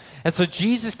 And so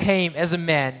Jesus came as a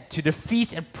man to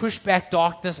defeat and push back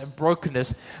darkness and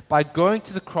brokenness by going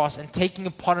to the cross and taking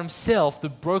upon himself the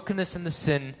brokenness and the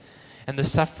sin and the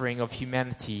suffering of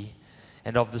humanity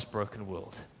and of this broken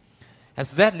world. And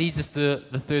so that leads us to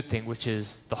the third thing, which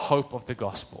is the hope of the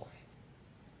gospel.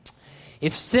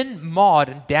 If sin marred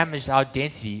and damaged our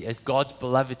identity as God's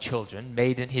beloved children,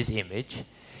 made in His image,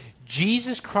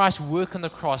 Jesus Christ's work on the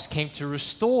cross came to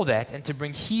restore that and to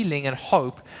bring healing and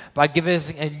hope by giving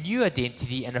us a new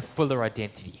identity and a fuller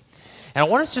identity. And I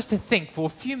want us just to think for a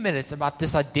few minutes about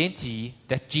this identity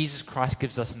that Jesus Christ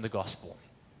gives us in the gospel.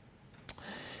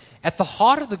 At the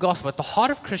heart of the gospel, at the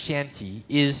heart of Christianity,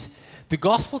 is the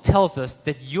gospel tells us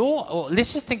that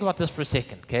let's just think about this for a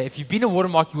second, okay? If you've been a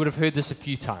Watermark, you would have heard this a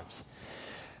few times.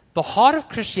 The heart of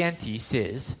Christianity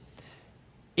says,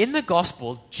 in the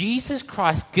gospel, Jesus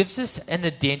Christ gives us an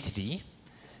identity.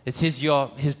 It says you're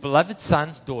His beloved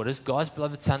sons, daughters, God's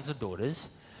beloved sons and daughters,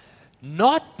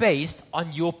 not based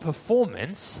on your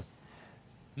performance,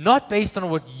 not based on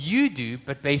what you do,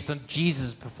 but based on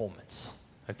Jesus' performance,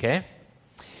 okay?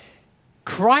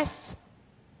 Christ's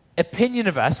opinion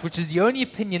of us, which is the only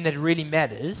opinion that really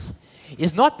matters,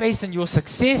 is not based on your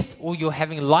success or your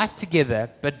having life together,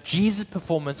 but Jesus'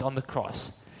 performance on the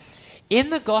cross. In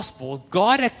the gospel,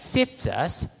 God accepts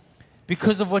us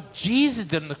because of what Jesus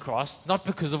did on the cross, not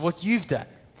because of what you've done.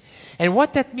 And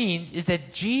what that means is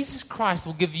that Jesus Christ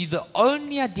will give you the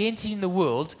only identity in the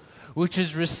world which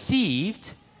is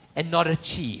received and not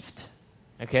achieved.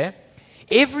 Okay?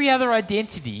 Every other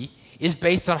identity is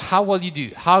based on how well you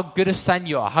do, how good a son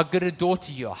you are, how good a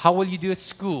daughter you are, how well you do at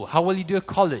school, how well you do at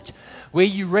college, where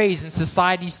you raise in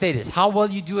society status, how well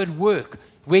you do at work,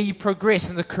 where you progress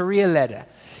in the career ladder,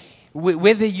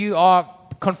 whether you are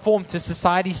conform to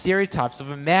society stereotypes of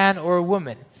a man or a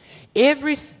woman.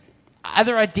 Every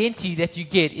other identity that you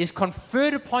get is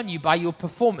conferred upon you by your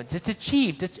performance. It's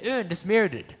achieved, it's earned, it's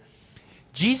merited.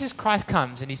 Jesus Christ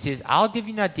comes and He says, I'll give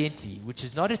you an identity which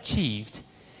is not achieved,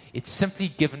 it's simply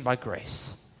given by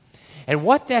grace. And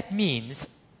what that means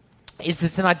is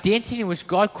it's an identity in which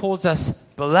God calls us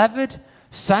beloved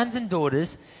sons and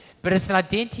daughters, but it's an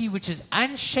identity which is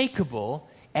unshakable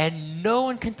and no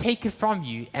one can take it from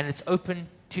you, and it's open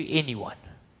to anyone.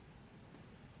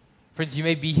 Friends, you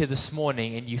may be here this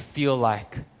morning and you feel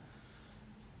like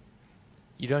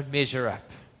you don't measure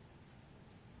up.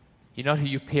 You're not who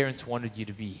your parents wanted you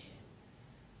to be.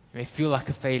 You may feel like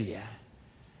a failure.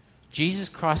 Jesus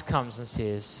Christ comes and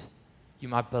says,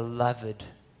 you're my beloved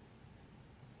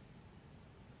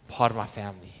part of my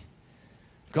family.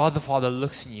 God the Father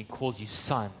looks at you and calls you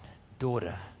son,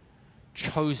 daughter,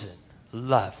 chosen,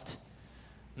 loved,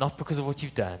 not because of what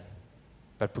you've done,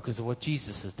 but because of what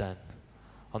Jesus has done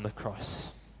on the cross.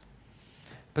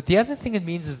 But the other thing it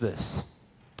means is this,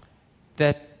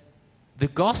 that the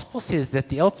gospel says that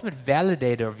the ultimate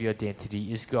validator of your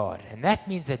identity is God. And that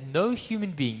means that no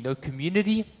human being, no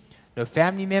community, no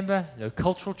family member, no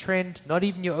cultural trend, not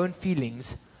even your own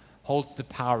feelings, holds the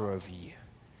power over you.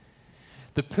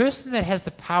 The person that has the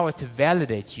power to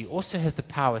validate you also has the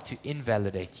power to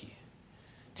invalidate you,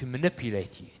 to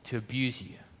manipulate you, to abuse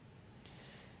you.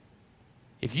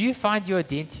 If you find your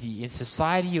identity in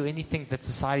society or anything that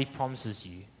society promises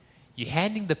you, you're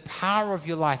handing the power of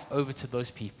your life over to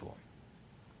those people.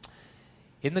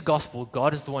 In the gospel,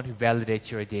 God is the one who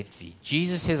validates your identity.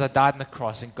 Jesus says, I died on the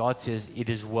cross, and God says, it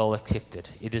is well accepted.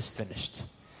 It is finished.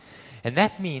 And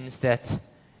that means that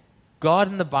God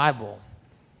in the Bible,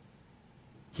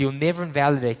 He'll never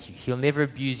invalidate you. He'll never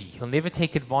abuse you. He'll never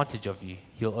take advantage of you.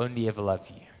 He'll only ever love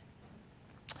you.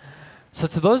 So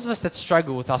to those of us that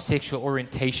struggle with our sexual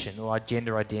orientation or our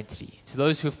gender identity, to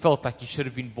those who have felt like you should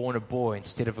have been born a boy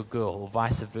instead of a girl or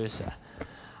vice versa,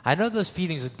 I know those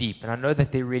feelings are deep, and I know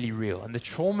that they're really real, and the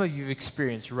trauma you've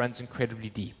experienced runs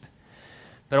incredibly deep.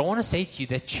 But I want to say to you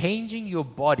that changing your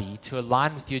body to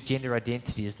align with your gender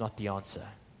identity is not the answer.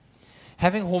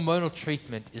 Having hormonal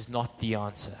treatment is not the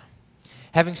answer.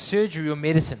 Having surgery or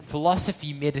medicine,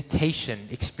 philosophy, meditation,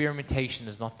 experimentation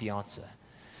is not the answer.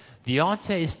 The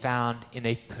answer is found in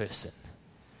a person.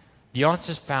 The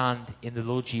answer is found in the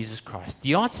Lord Jesus Christ.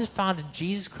 The answer is found in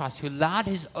Jesus Christ, who allowed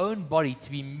His own body to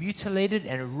be mutilated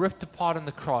and ripped apart on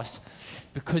the cross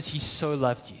because He so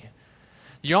loved you.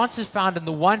 The answer is found in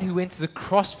the one who went to the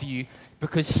cross for you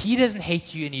because He doesn't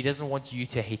hate you and He doesn't want you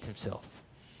to hate Himself.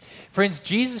 Friends,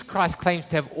 Jesus Christ claims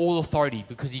to have all authority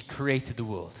because He created the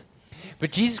world.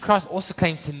 But Jesus Christ also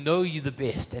claims to know you the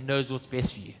best and knows what's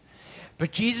best for you.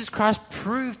 But Jesus Christ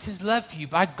proved His love for you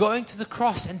by going to the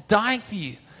cross and dying for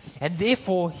you. And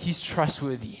therefore, He's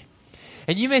trustworthy.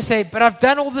 And you may say, but I've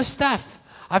done all this stuff.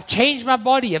 I've changed my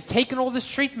body. I've taken all this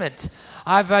treatment.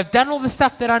 I've done all this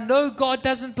stuff that I know God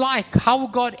doesn't like. How will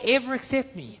God ever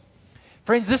accept me?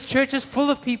 Friends, this church is full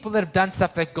of people that have done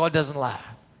stuff that God doesn't like.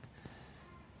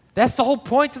 That's the whole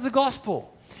point of the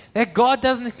gospel. That God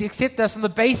doesn't accept us on the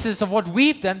basis of what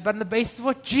we've done, but on the basis of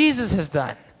what Jesus has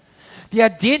done. The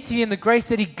identity and the grace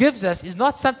that He gives us is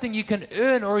not something you can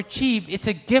earn or achieve. It's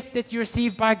a gift that you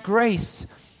receive by grace.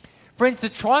 Friends, the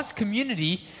trans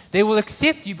community, they will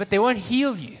accept you, but they won't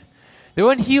heal you. They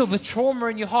won't heal the trauma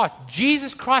in your heart.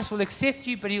 Jesus Christ will accept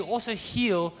you, but He'll also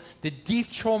heal the deep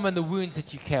trauma and the wounds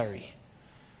that you carry.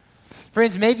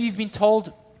 Friends, maybe you've been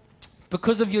told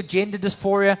because of your gender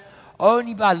dysphoria,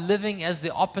 only by living as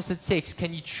the opposite sex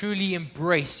can you truly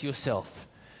embrace yourself.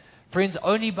 Friends,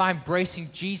 only by embracing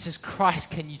Jesus Christ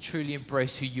can you truly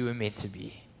embrace who you are meant to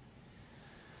be.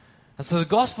 And so the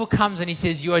gospel comes and He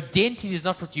says, your identity is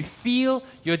not what you feel.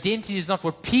 Your identity is not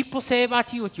what people say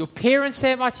about you, what your parents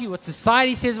say about you, what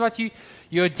society says about you.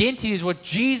 Your identity is what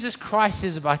Jesus Christ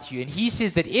says about you. And He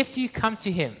says that if you come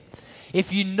to Him,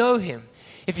 if you know Him,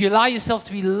 if you allow yourself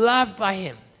to be loved by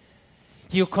Him,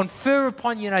 He'll confer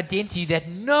upon you an identity that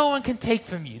no one can take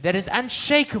from you, that is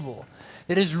unshakable,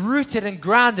 that is rooted and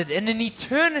grounded in an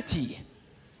eternity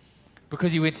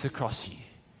because He went to the cross for you.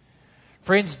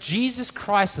 Friends, Jesus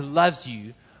Christ loves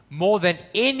you more than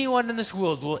anyone in this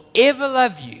world will ever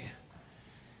love you,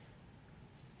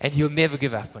 and He'll never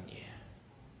give up on you.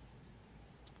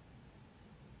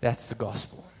 That's the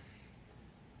gospel.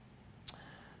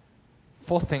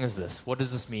 Fourth thing is this. What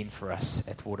does this mean for us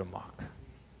at Watermark?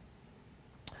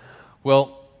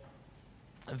 Well,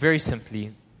 very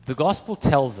simply, the gospel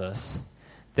tells us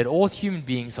that all human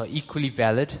beings are equally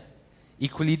valid,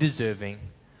 equally deserving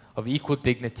of equal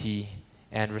dignity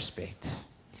and respect,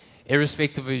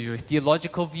 irrespective of your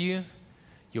theological view,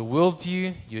 your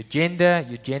worldview, your gender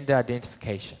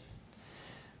identification.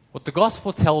 What the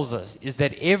gospel tells us is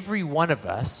that every one of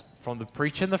us, from the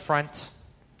preacher in the front,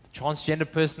 the transgender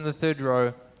person in the third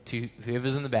row, to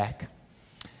whoever's in the back,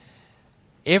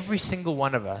 every single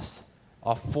one of us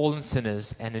are fallen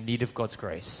sinners and in need of God's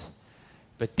grace,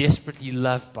 but desperately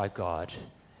loved by God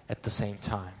at the same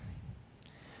time.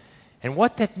 And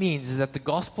what that means is that the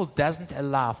gospel doesn't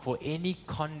allow for any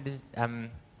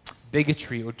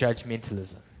bigotry or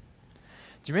judgmentalism.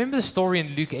 Do you remember the story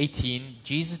in Luke 18?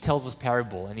 Jesus tells this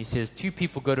parable, and He says, two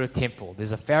people go to a temple.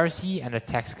 There's a Pharisee and a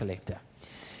tax collector.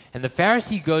 And the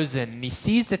Pharisee goes in, and he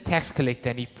sees the tax collector,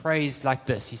 and he prays like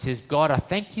this. He says, God, I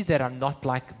thank You that I'm not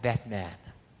like that man.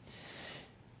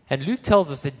 And Luke tells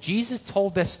us that Jesus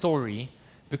told that story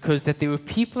because that there were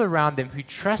people around them who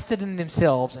trusted in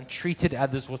themselves and treated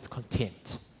others with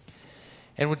contempt.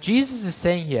 And what Jesus is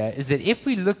saying here is that if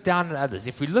we look down on others,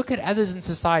 if we look at others in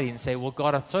society and say, well,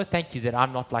 God, I so thank You that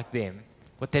I'm not like them,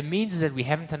 what that means is that we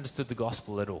haven't understood the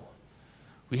gospel at all.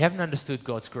 We haven't understood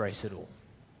God's grace at all.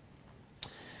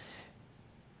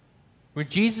 When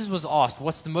Jesus was asked,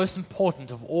 what's the most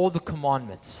important of all the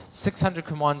commandments, 600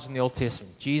 commandments in the Old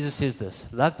Testament, Jesus says this: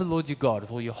 love the Lord your God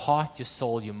with all your heart, your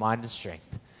soul, your mind, and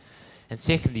strength. And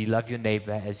secondly, love your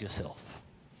neighbor as yourself.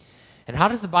 And how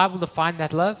does the Bible define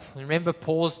that love? Remember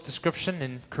Paul's description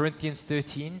in Corinthians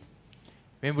 13?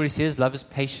 Remember what he says? Love is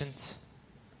patient.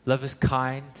 Love is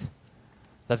kind.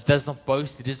 Love does not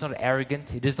boast. It is not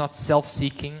arrogant. It is not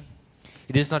self-seeking.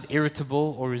 It is not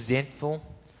irritable or resentful.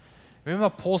 Remember,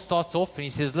 Paul starts off and he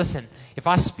says, listen, if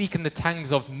I speak in the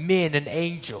tongues of men and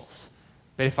angels,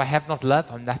 but if I have not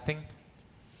love, I'm nothing.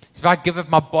 So if I give up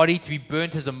my body to be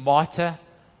burnt as a martyr,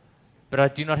 but I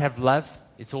do not have love,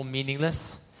 it's all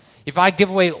meaningless. If I give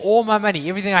away all my money,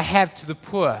 everything I have to the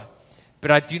poor, but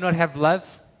I do not have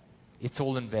love, it's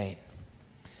all in vain.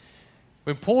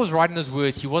 When Paul was writing those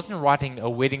words, he wasn't writing a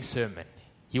wedding sermon.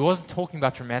 He wasn't talking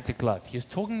about romantic love. He was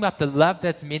talking about the love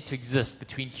that's meant to exist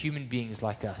between human beings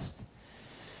like us.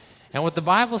 And what the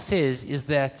Bible says is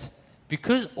that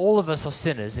because all of us are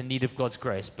sinners in need of God's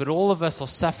grace, but all of us are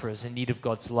sufferers in need of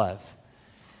God's love,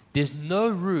 there's no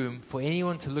room for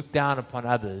anyone to look down upon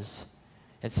others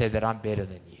and say that I'm better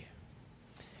than you.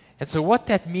 And so what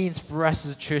that means for us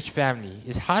as a church family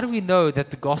is, how do we know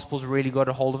that the gospel's really got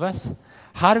a hold of us?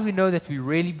 How do we know that we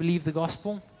really believe the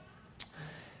gospel?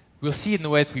 We'll see it in the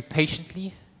way that we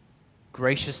patiently,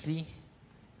 graciously,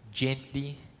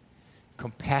 gently,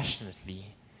 compassionately,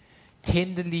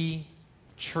 tenderly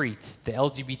treat the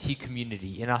LGBT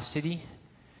community in our city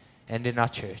and in our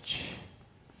church.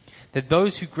 That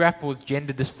those who grapple with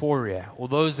gender dysphoria, or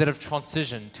those that have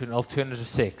transitioned to an alternative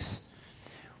sex,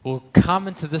 will come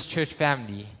into this church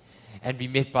family and be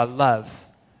met by love,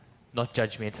 not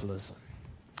judgmentalism.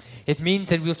 It means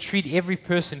that we'll treat every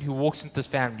person who walks into this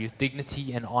family with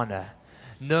dignity and honor,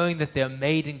 knowing that they are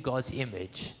made in God's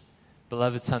image,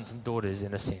 beloved sons and daughters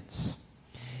in a sense.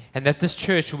 And that this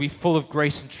church will be full of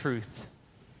grace and truth,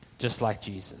 just like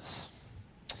Jesus.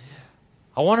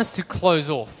 I want us to close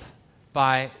off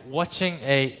by watching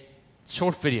a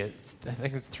short video, I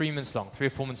think it's 3 minutes long, 3 or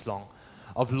 4 minutes long,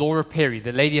 of Laura Perry,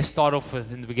 the lady I started off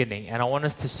with in the beginning, and I want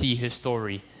us to see her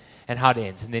story and how it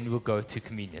ends, and then we'll go to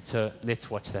communion. So let's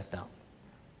watch that now.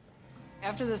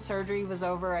 After the surgery was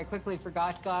over, I quickly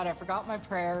forgot God. I forgot my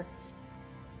prayer.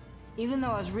 Even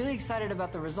though I was really excited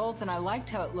about the results and I liked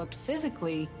how it looked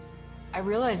physically, I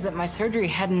realized that my surgery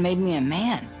hadn't made me a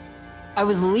man. I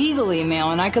was legally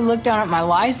male, and I could look down at my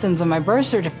license and my birth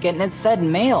certificate and it said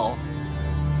male.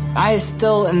 I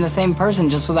still am the same person,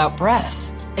 just without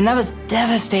breasts. And that was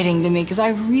devastating to me because I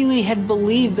really had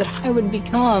believed that I would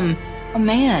become a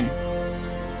man.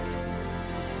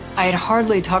 I had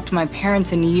hardly talked to my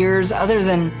parents in years, other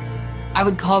than I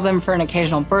would call them for an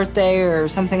occasional birthday or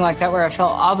something like that where I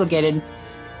felt obligated.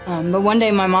 But one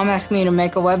day my mom asked me to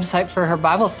make a website for her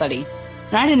Bible study.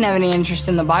 And I didn't have any interest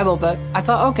in the Bible, but I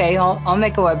thought, okay, I'll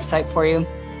make a website for you.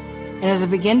 And as I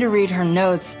began to read her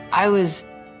notes, I was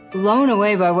blown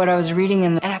away by what I was reading.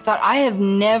 And I thought, I have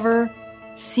never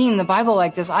seen the Bible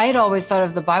like this. I had always thought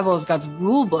of the Bible as God's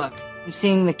rule book,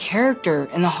 seeing the character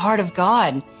and the heart of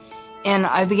God. And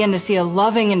I began to see a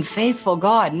loving and faithful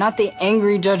God, not the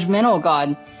angry, judgmental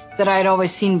God that I had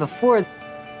always seen before.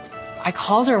 I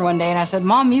called her one day and I said,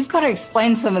 Mom, you've got to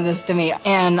explain some of this to me.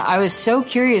 And I was so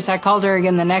curious, I called her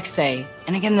again the next day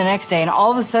and again the next day. And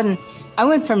all of a sudden, I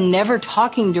went from never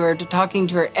talking to her to talking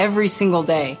to her every single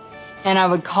day. And I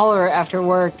would call her after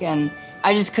work, and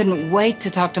I just couldn't wait to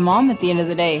talk to Mom at the end of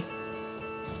the day.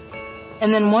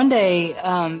 And then one day,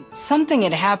 something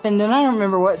had happened, and I don't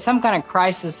remember what, some kind of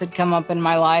crisis had come up in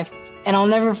my life. And I'll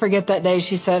never forget that day.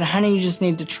 She said, honey, you just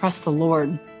need to trust the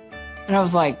Lord. And I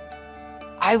was like,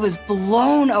 I was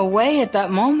blown away at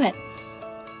that moment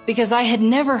because I had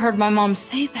never heard my mom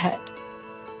say that.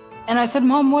 And I said,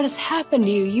 Mom, what has happened to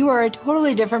you? You are a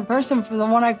totally different person from the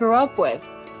one I grew up with.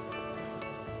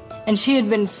 And she had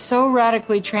been so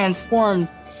radically transformed.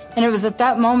 And it was at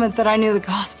that moment that I knew the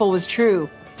gospel was true,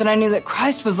 that I knew that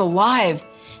Christ was alive,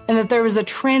 and that there was a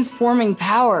transforming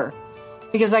power,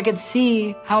 because I could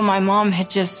see how my mom had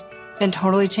just been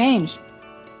totally changed.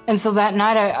 And so that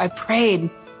night I prayed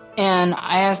and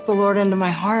I asked the Lord into my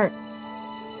heart.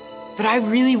 But I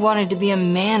really wanted to be a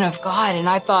man of God. And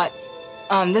I thought,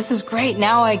 this is great.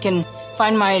 Now I can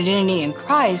find my identity in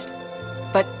Christ.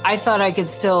 But I thought I could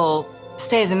still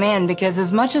stay as a man, because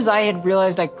as much as I had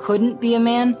realized I couldn't be a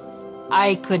man,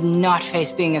 I could not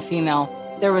face being a female.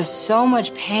 There was so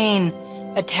much pain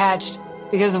attached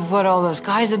because of what all those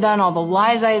guys had done, all the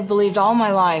lies I had believed all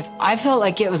my life. I felt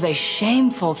like it was a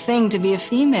shameful thing to be a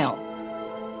female.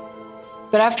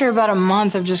 But after about a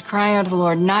month of just crying out to the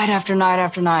Lord night after night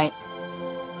after night,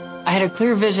 I I had a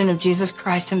clear vision of Jesus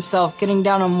Christ himself getting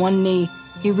down on one knee.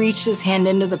 He reached his hand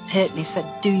into the pit and he said,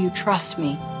 "Do you trust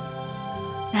me?"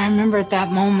 And I remember at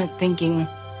that moment thinking,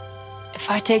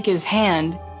 if I take his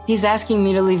hand, he's asking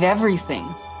me to leave everything.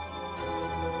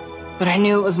 But I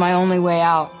knew it was my only way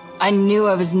out. I knew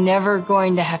I was never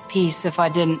going to have peace if I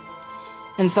didn't.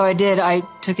 And so I did. I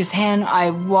took his hand. I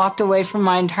walked away from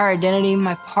my entire identity,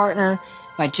 my partner,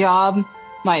 my job,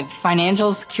 my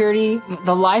financial security,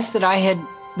 the life that I had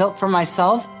built for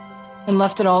myself, and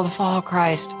left it all to follow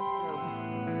Christ.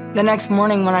 The next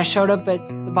morning when I showed up at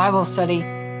the Bible study,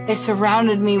 they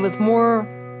surrounded me with more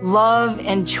love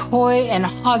and joy and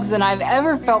hugs than I've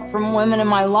ever felt from women in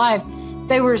my life.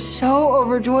 They were so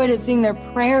overjoyed at seeing their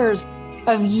prayers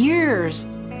of years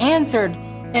answered.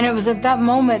 And it was at that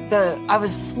moment that I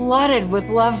was flooded with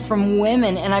love from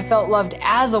women, and I felt loved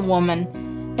as a woman.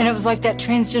 And it was like that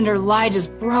transgender lie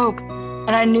just broke,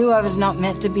 and I knew I was not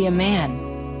meant to be a man.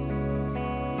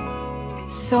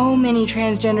 So many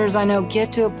transgenders I know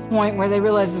get to a point where they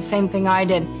realize the same thing I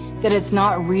did, that it's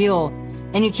not real.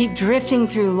 And you keep drifting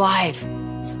through life,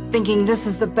 thinking this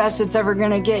is the best it's ever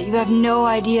going to get. You have no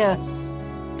idea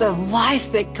the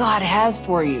life that God has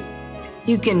for you.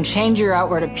 You can change your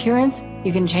outward appearance,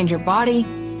 you can change your body,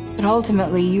 but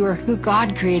ultimately you are who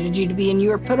God created you to be, and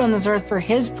you are put on this earth for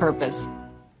his purpose.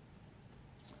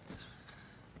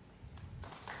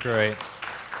 Great.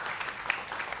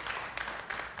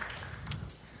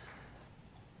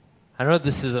 I know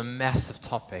this is a massive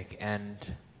topic, and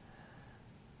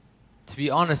to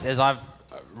be honest, as I've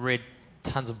read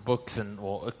tons of books,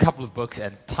 or a couple of books,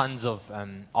 and tons of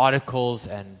articles,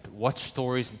 and watched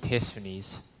stories and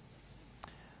testimonies,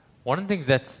 one of the things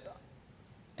that's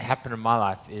happened in my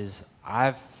life is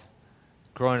I've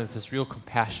grown with this real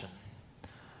compassion.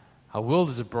 Our world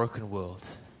is a broken world,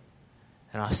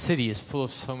 and our city is full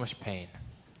of so much pain.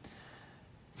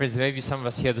 Friends, there may be some of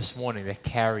us here this morning that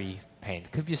carry pain.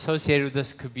 Could be associated with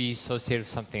this, could be associated with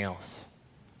something else.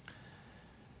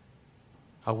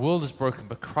 Our world is broken,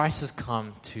 but Christ has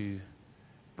come to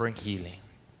bring healing.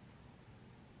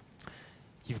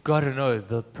 You've got to know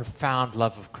the profound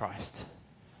love of Christ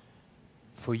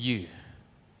for you.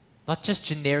 Not just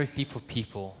generically for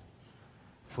people,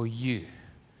 for you.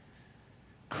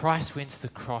 Christ went to the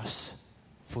cross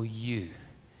for you.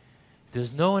 If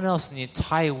there's no one else in the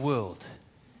entire world,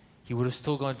 he would have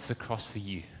still gone to the cross for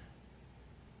you.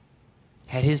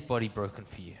 Had his body broken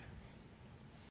for you.